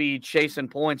have to be chasing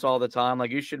points all the time.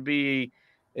 Like, you should be.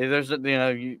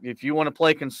 If you want to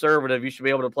play conservative, you should be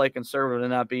able to play conservative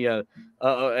and not be a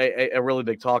really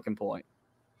big talking point.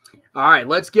 All right,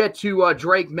 let's get to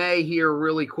Drake Maye here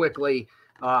really quickly.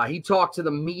 He talked to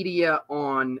the media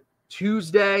on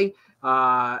Tuesday.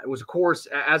 was, of course,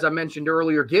 as I mentioned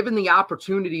earlier, given the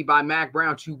opportunity by Mack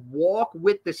Brown to walk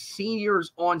with the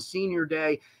seniors on senior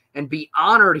day and be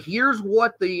honored. Here's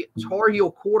what the Tar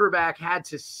Heel quarterback had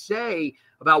to say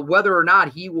about whether or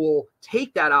not he will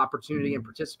take that opportunity and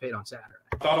participate on Saturday.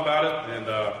 I thought about it, and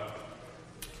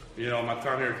my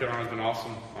time here at Carolina has been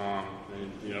awesome.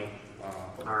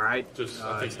 All right. I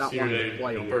think it's not senior one day, to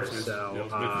play here, personally, so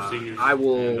it's meant for seniors. I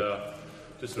will. And,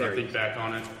 just when I think back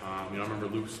on it, I remember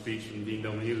Luke's speech and Dean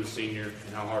when he was a senior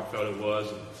and how heartfelt it was.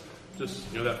 And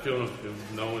just, that feeling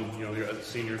of knowing, you're as a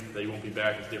senior that you won't be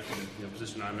back is different in the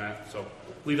position I'm at. So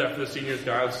leave that for the seniors,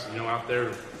 guys, out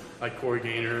there like Corey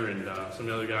Gaynor and some of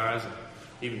the other guys. And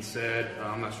even said,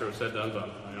 I'm not sure what said done,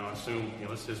 but I assume,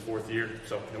 it's his 4th year.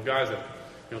 So, guys that,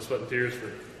 sweat and tears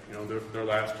for, their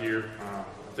last year. I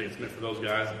think it's meant for those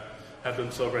guys and have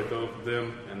them celebrate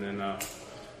them. And then,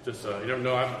 you never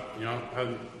know. I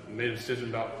haven't made a decision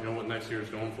about what next year is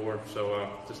going for. So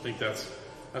just think that's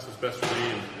what's best for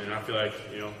me, and I feel like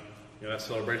that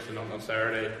celebration on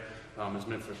Saturday is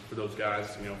meant for those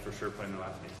guys. For sure playing the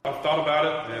last game. I've thought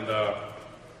about it, and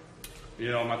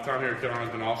my time here at Carolina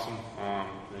has been awesome. I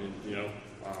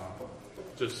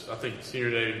think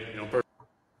senior day. All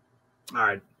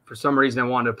right. For some reason, I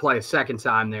wanted to play a second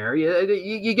time there.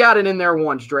 You got it in there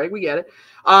once, Drake. We get it.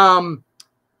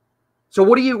 So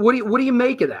what do you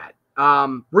make of that?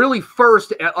 Really,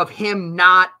 first of him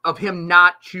not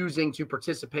choosing to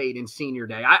participate in senior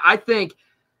day. I think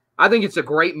it's a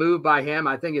great move by him.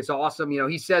 I think it's awesome.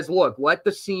 He says, look, let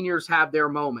the seniors have their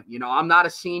moment. I'm not a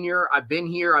senior. I've been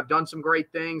here. I've done some great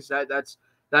things. That's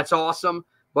awesome.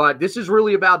 But this is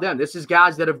really about them. This is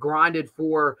guys that have grinded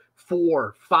for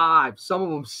 4, 5, some of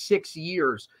them 6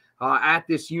 years at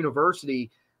this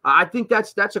university. I think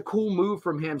that's a cool move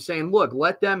from him, saying, look,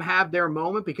 let them have their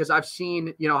moment, because I've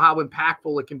seen, how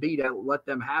impactful it can be to let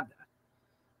them have that.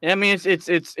 I mean,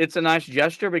 it's a nice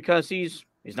gesture because he's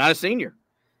not a senior.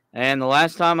 And the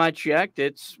last time I checked,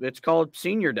 it's called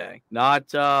Senior Day,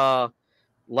 not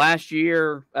last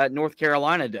year at North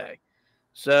Carolina Day.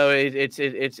 So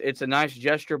it's a nice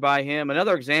gesture by him.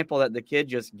 Another example that the kid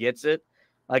just gets it,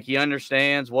 like he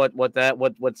understands what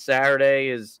Saturday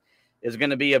is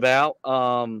going to be about,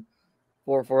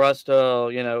 for us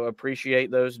to, appreciate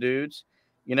those dudes.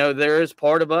 There is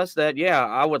part of us that,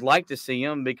 I would like to see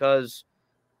him because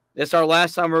it's our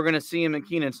last time we're going to see him in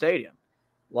Kenan Stadium.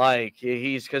 Like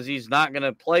because he's not going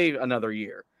to play another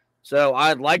year. So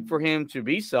I'd like for him to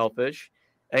be selfish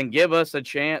and give us a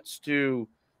chance to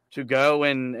go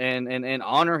and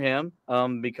honor him,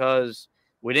 because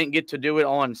we didn't get to do it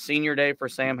on senior day for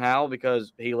Sam Howell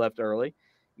because he left early.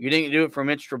 You didn't do it for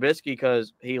Mitch Trubisky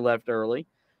because he left early.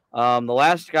 The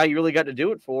last guy you really got to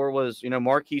do it for was,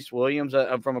 Marquise Williams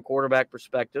from a quarterback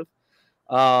perspective.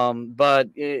 But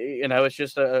it's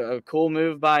just a cool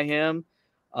move by him.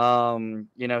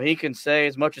 He can say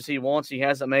as much as he wants, he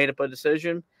hasn't made up a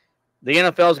decision. The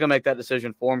NFL is going to make that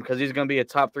decision for him because he's going to be a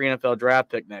top 3 NFL draft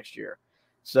pick next year.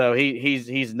 So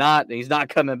he's not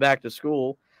coming back to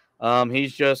school.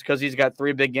 He's just, because he's got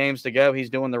 3 big games to go, he's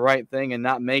doing the right thing and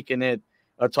not making it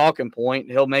a talking point.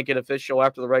 He'll make it official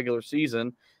after the regular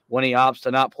season when he opts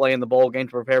to not play in the bowl game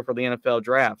to prepare for the NFL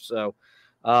draft. So,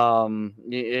 I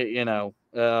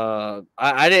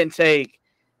didn't take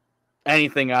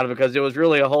anything out of it because it was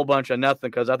really a whole bunch of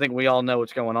nothing, because I think we all know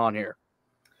what's going on here.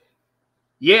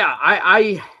 Yeah,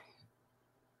 I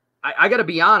got to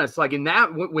be honest, like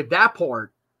with that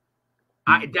part,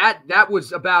 that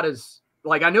was about as,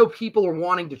 like, I know people are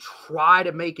wanting to try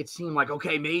to make it seem like,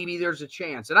 okay, maybe there's a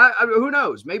chance. And I who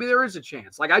knows, maybe there is a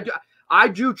chance. Like I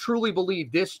do truly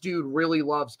believe this dude really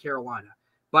loves Carolina,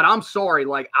 but I'm sorry.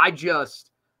 Like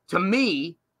to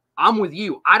me, I'm with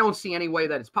you. I don't see any way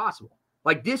that it's possible.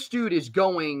 Like this dude is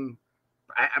going,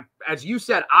 as you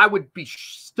said, I would be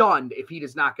stunned if he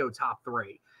does not go top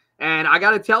 3. And I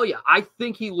got to tell you, I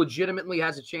think he legitimately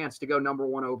has a chance to go number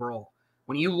 1 overall.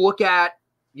 When you look at,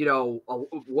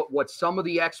 what some of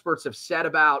the experts have said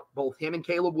about both him and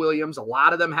Caleb Williams, a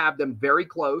lot of them have them very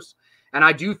close. And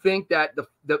I do think that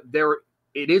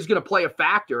it is going to play a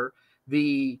factor.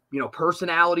 The,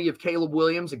 personality of Caleb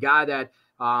Williams, a guy that,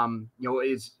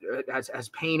 has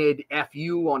painted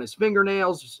FU on his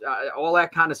fingernails, all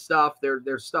that kind of stuff.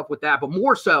 There's stuff with that, but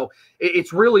more so,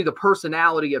 it's really the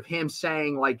personality of him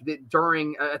saying, like,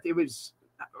 during, it was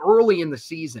early in the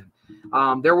season,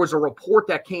 there was a report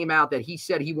that came out that he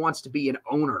said he wants to be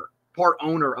part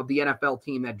owner of the NFL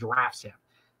team that drafts him.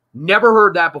 Never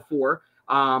heard that before.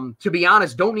 To be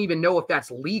honest, don't even know if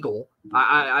that's legal.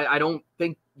 I don't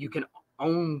think you can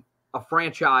own a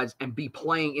franchise and be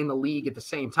playing in the league at the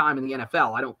same time in the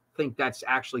NFL. I don't think that's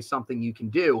actually something you can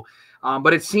do.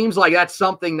 But it seems like that's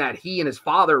something that he and his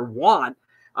father want.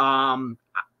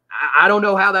 I don't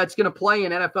know how that's going to play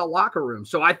in NFL locker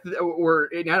rooms. Or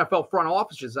in NFL front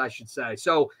offices, I should say.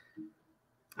 So,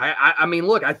 I mean,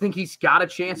 look, I think he's got a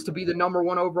chance to be the number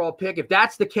 1 overall pick. If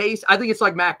that's the case, I think it's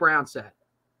like Mac Brown said.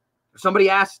 Somebody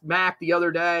asked Mac the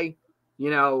other day,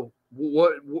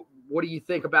 what do you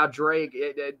think about Drake?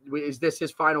 Is this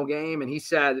his final game? And he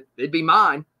said, it'd be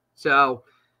mine. So,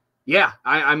 yeah,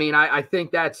 I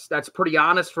think that's pretty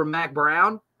honest from Mac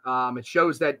Brown. It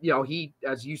shows that, he,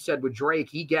 as you said with Drake,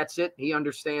 he gets it. He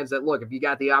understands that, look, if you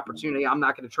got the opportunity, I'm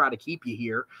not going to try to keep you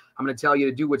here. I'm going to tell you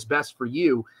to do what's best for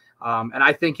you. And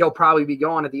I think he'll probably be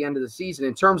gone at the end of the season.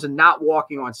 In terms of not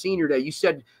walking on senior day, you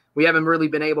said we haven't really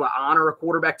been able to honor a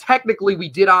quarterback. Technically, we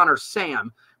did honor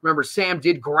Sam. Remember, Sam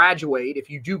did graduate. If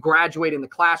you do graduate in the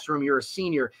classroom, you're a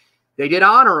senior. They did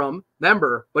honor him,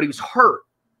 remember, but he was hurt.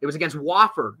 It was against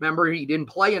Wofford. Remember, he didn't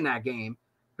play in that game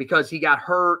because he got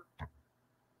hurt. Oh,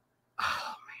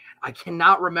 man, I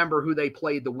cannot remember who they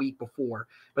played the week before,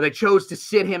 but they chose to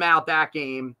sit him out that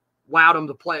game, allowed him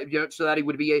to play, so that he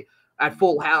would be at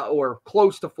full health or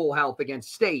close to full health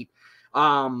against State.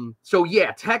 So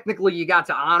yeah, technically you got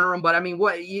to honor him, but I mean,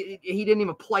 he didn't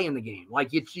even play in the game.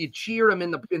 Like you cheered him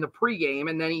in the pregame,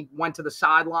 and then he went to the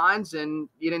sidelines, and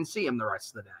you didn't see him the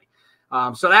rest of the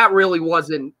day. So that really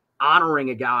wasn't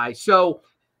honoring a guy. So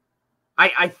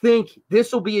I think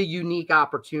this will be a unique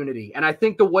opportunity, and I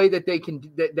think the way that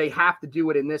they have to do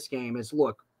it in this game is,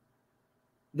 look,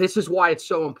 this is why it's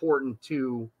so important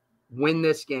to win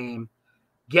this game.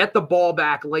 Get the ball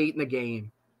back late in the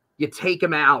game. You take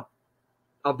him out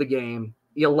of the game.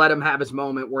 You let him have his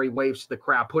moment where he waves to the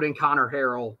crowd. Put in Connor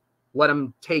Harrell. Let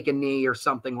him take a knee or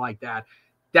something like that.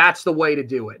 That's the way to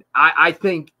do it. I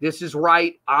think this is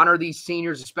right. Honor these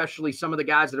seniors, especially some of the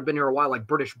guys that have been here a while, like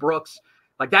British Brooks.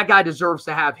 Like, that guy deserves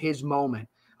to have his moment.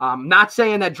 Not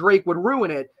saying that Drake would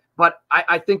ruin it, but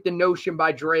I think the notion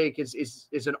by Drake is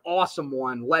an awesome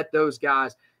one. Let those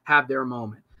guys have their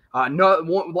moment.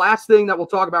 Last thing that we'll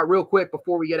talk about real quick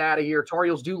before we get out of here, Tar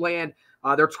Heels do land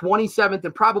their 27th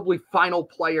and probably final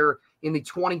player in the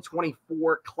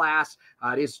 2024 class.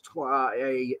 It is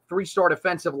a 3-star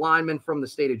defensive lineman from the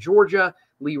state of Georgia,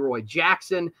 Leroy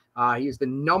Jackson. He is the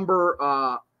number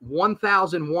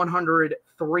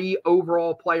 1,103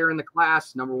 overall player in the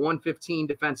class, number 115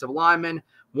 defensive lineman,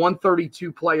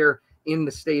 132 player in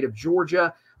the state of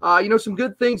Georgia. Some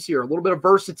good things here. A little bit of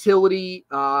versatility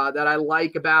that I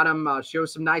like about him.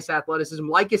 Shows some nice athleticism,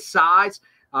 like his size.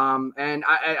 And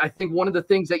I think one of the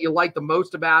things that you like the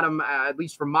most about him, at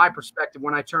least from my perspective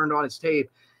when I turned on his tape,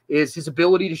 is his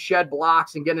ability to shed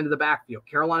blocks and get into the backfield.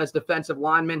 Carolina's defensive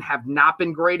linemen have not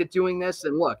been great at doing this.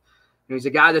 And look, he's a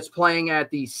guy that's playing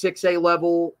at the 6A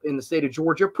level in the state of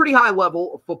Georgia, pretty high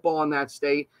level of football in that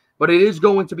state. But it is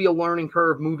going to be a learning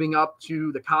curve moving up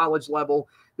to the college level.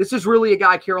 This is really a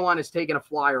guy Carolina's taken a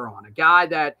flyer on, a guy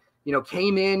that,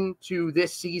 came into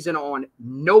this season on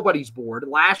nobody's board.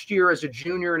 Last year as a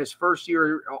junior in his first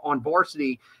year on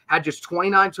varsity, had just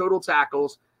 29 total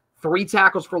tackles, 3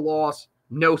 tackles for loss,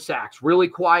 no sacks. Really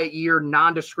quiet year,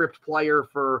 nondescript player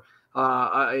for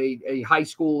a high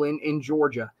school in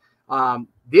Georgia.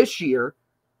 This year,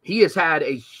 he has had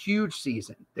a huge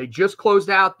season. They just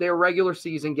closed out their regular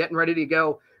season, getting ready to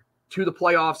go to the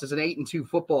playoffs as an 8-2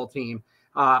 football team.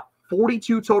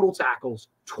 42 total tackles,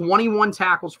 21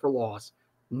 tackles for loss,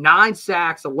 9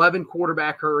 sacks, 11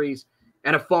 quarterback hurries,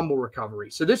 and a fumble recovery.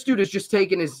 So this dude has just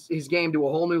taken his game to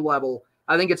a whole new level.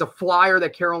 I think it's a flyer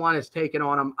that Carolina's taken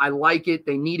on him. I like it.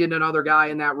 They needed another guy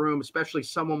in that room, especially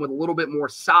someone with a little bit more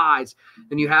size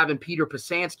than you have in Peter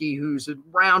Pasansky, who's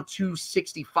around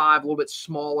 265, a little bit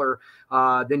smaller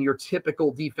than your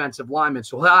typical defensive lineman.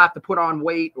 So he'll have to put on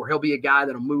weight, or he'll be a guy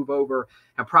that'll move over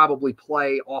and probably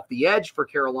play off the edge for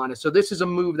Carolina. So this is a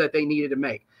move that they needed to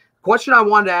make. The question I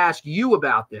wanted to ask you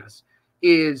about this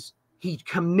is, he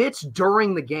commits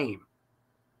during the game.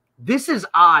 This is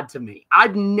odd to me.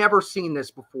 I've never seen this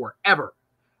before, ever.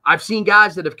 I've seen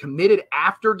guys that have committed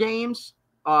after games,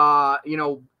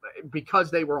 because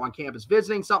they were on campus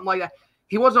visiting, something like that.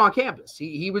 He wasn't on campus.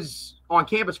 He was on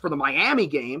campus for the Miami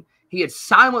game. He had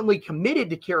silently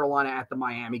committed to Carolina at the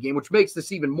Miami game, which makes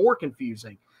this even more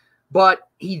confusing. But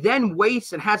he then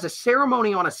waits and has a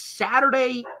ceremony on a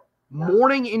Saturday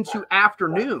morning into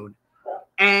afternoon.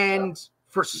 And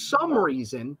for some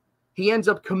reason, he ends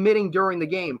up committing during the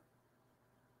game.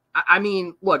 I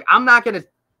mean, look, I'm not going to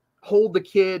hold the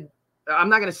kid. I'm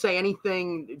not going to say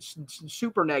anything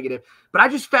super negative, but I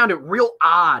just found it real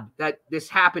odd that this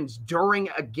happens during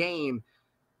a game.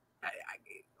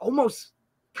 almost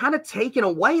kind of taken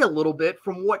away a little bit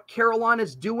from what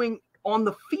Carolina's doing on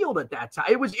the field at that time.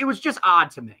 It was just odd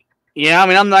to me. Yeah, I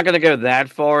mean, I'm not going to go that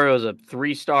far. It was a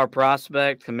 3-star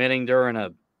prospect committing during a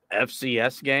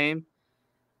FCS game.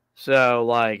 So,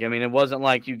 like, I mean, it wasn't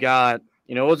like you got,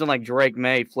 it wasn't like Drake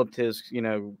Maye flipped his,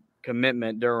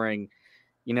 commitment during,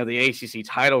 the ACC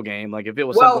title game. Like, if it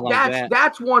was something like that.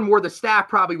 That's one where the staff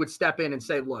probably would step in and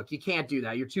say, look, you can't do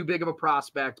that. You're too big of a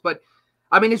prospect. But,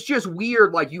 I mean, it's just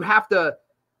weird. Like, you have to,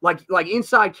 like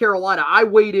inside Carolina, I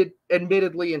waited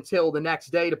admittedly until the next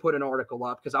day to put an article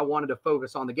up because I wanted to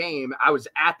focus on the game. I was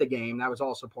at the game. That was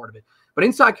also part of it. But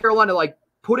inside Carolina, like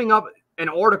putting up an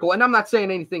article, and I'm not saying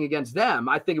anything against them.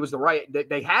 I think it was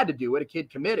they had to do it. A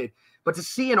kid committed. But to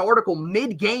see an article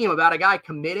mid-game about a guy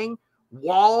committing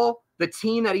while the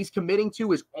team that he's committing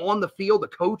to is on the field, the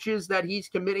coaches that he's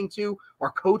committing to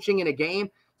are coaching in a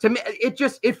game, to me,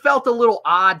 it felt a little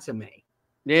odd to me.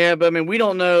 Yeah, but I mean, we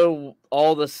don't know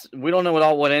all this. We don't know what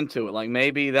all went into it. Like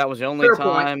maybe that was the only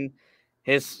time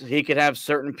he could have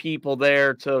certain people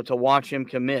there to watch him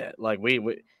commit. Like we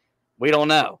don't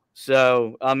know.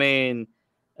 So I mean,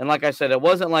 and like I said, it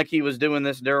wasn't like he was doing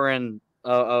this during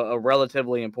a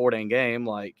relatively important game.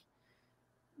 Like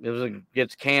it was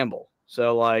against Campbell.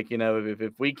 So like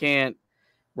if we can't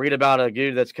read about a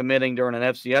dude that's committing during an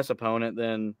FCS opponent,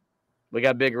 then we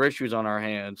got bigger issues on our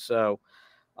hands. So.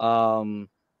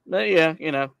 But yeah,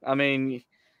 I mean,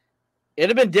 it'd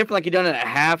have been different like he'd done it at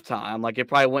halftime. Like it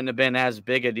probably wouldn't have been as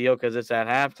big a deal because it's at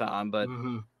halftime. But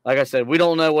like I said, we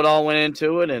don't know what all went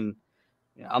into it, and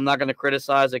I'm not going to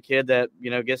criticize a kid that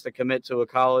gets to commit to a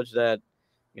college that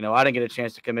I didn't get a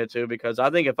chance to commit to, because I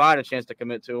think if I had a chance to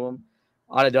commit to them,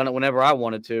 I'd have done it whenever I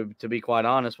wanted to be quite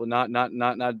honest, with not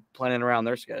planning around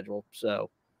their schedule. So,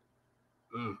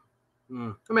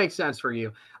 it makes sense for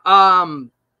you.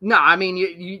 No, I mean,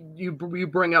 you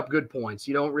bring up good points.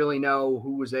 You don't really know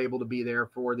who was able to be there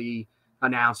for the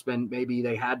announcement. Maybe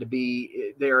they had to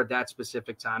be there at that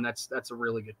specific time. That's a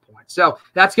really good point. So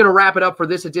that's going to wrap it up for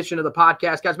this edition of the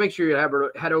podcast. Guys, make sure you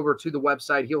head over to the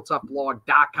website,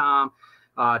 HeelToughBlog.com.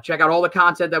 Check out all the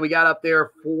content that we got up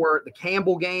there for the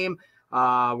Campbell game.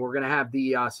 We're going to have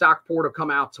the stock portal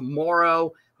come out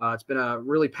tomorrow. It's been a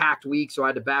really packed week, so I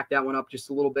had to back that one up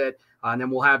just a little bit. And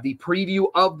then we'll have the preview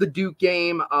of the Duke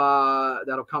game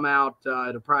that'll come out.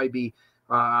 It'll probably be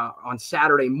on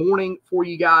Saturday morning for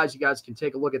you guys. You guys can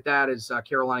take a look at that as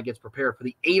Carolina gets prepared for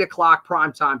the 8 o'clock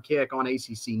primetime kick on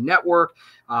ACC Network.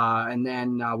 And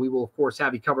then we will, of course,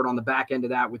 have you covered on the back end of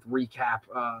that with recap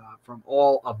from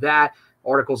all of that.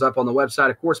 Articles up on the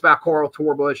website, of course, about Carl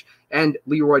Torbush and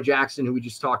Leroy Jackson, who we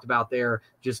just talked about there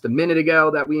just a minute ago,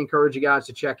 that we encourage you guys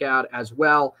to check out as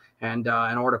well. And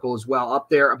an article as well up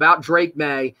there about Drake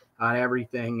Maye and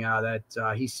everything that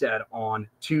he said on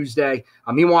Tuesday.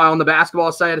 Meanwhile, on the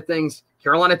basketball side of things,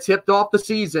 Carolina tipped off the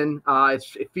season.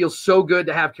 It feels so good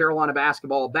to have Carolina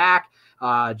basketball back.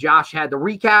 Josh had the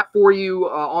recap for you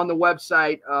on the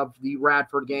website of the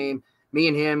Radford game. Me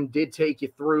and him did take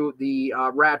you through the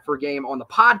Radford game on the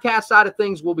podcast side of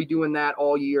things. We'll be doing that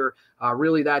all year.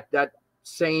 Really that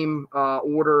same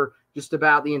order just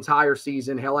about the entire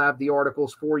season. He'll have the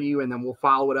articles for you, and then we'll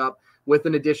follow it up with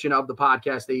an edition of the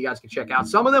podcast that you guys can check out.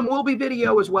 Some of them will be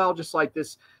video as well, just like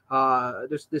this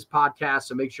podcast.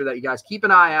 So make sure that you guys keep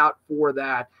an eye out for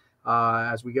that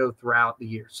as we go throughout the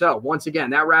year. So once again,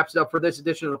 that wraps it up for this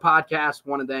edition of the podcast.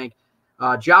 Want to thank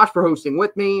Josh for hosting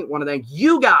with me. Want to thank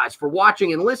you guys for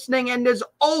watching and listening. And as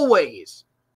always,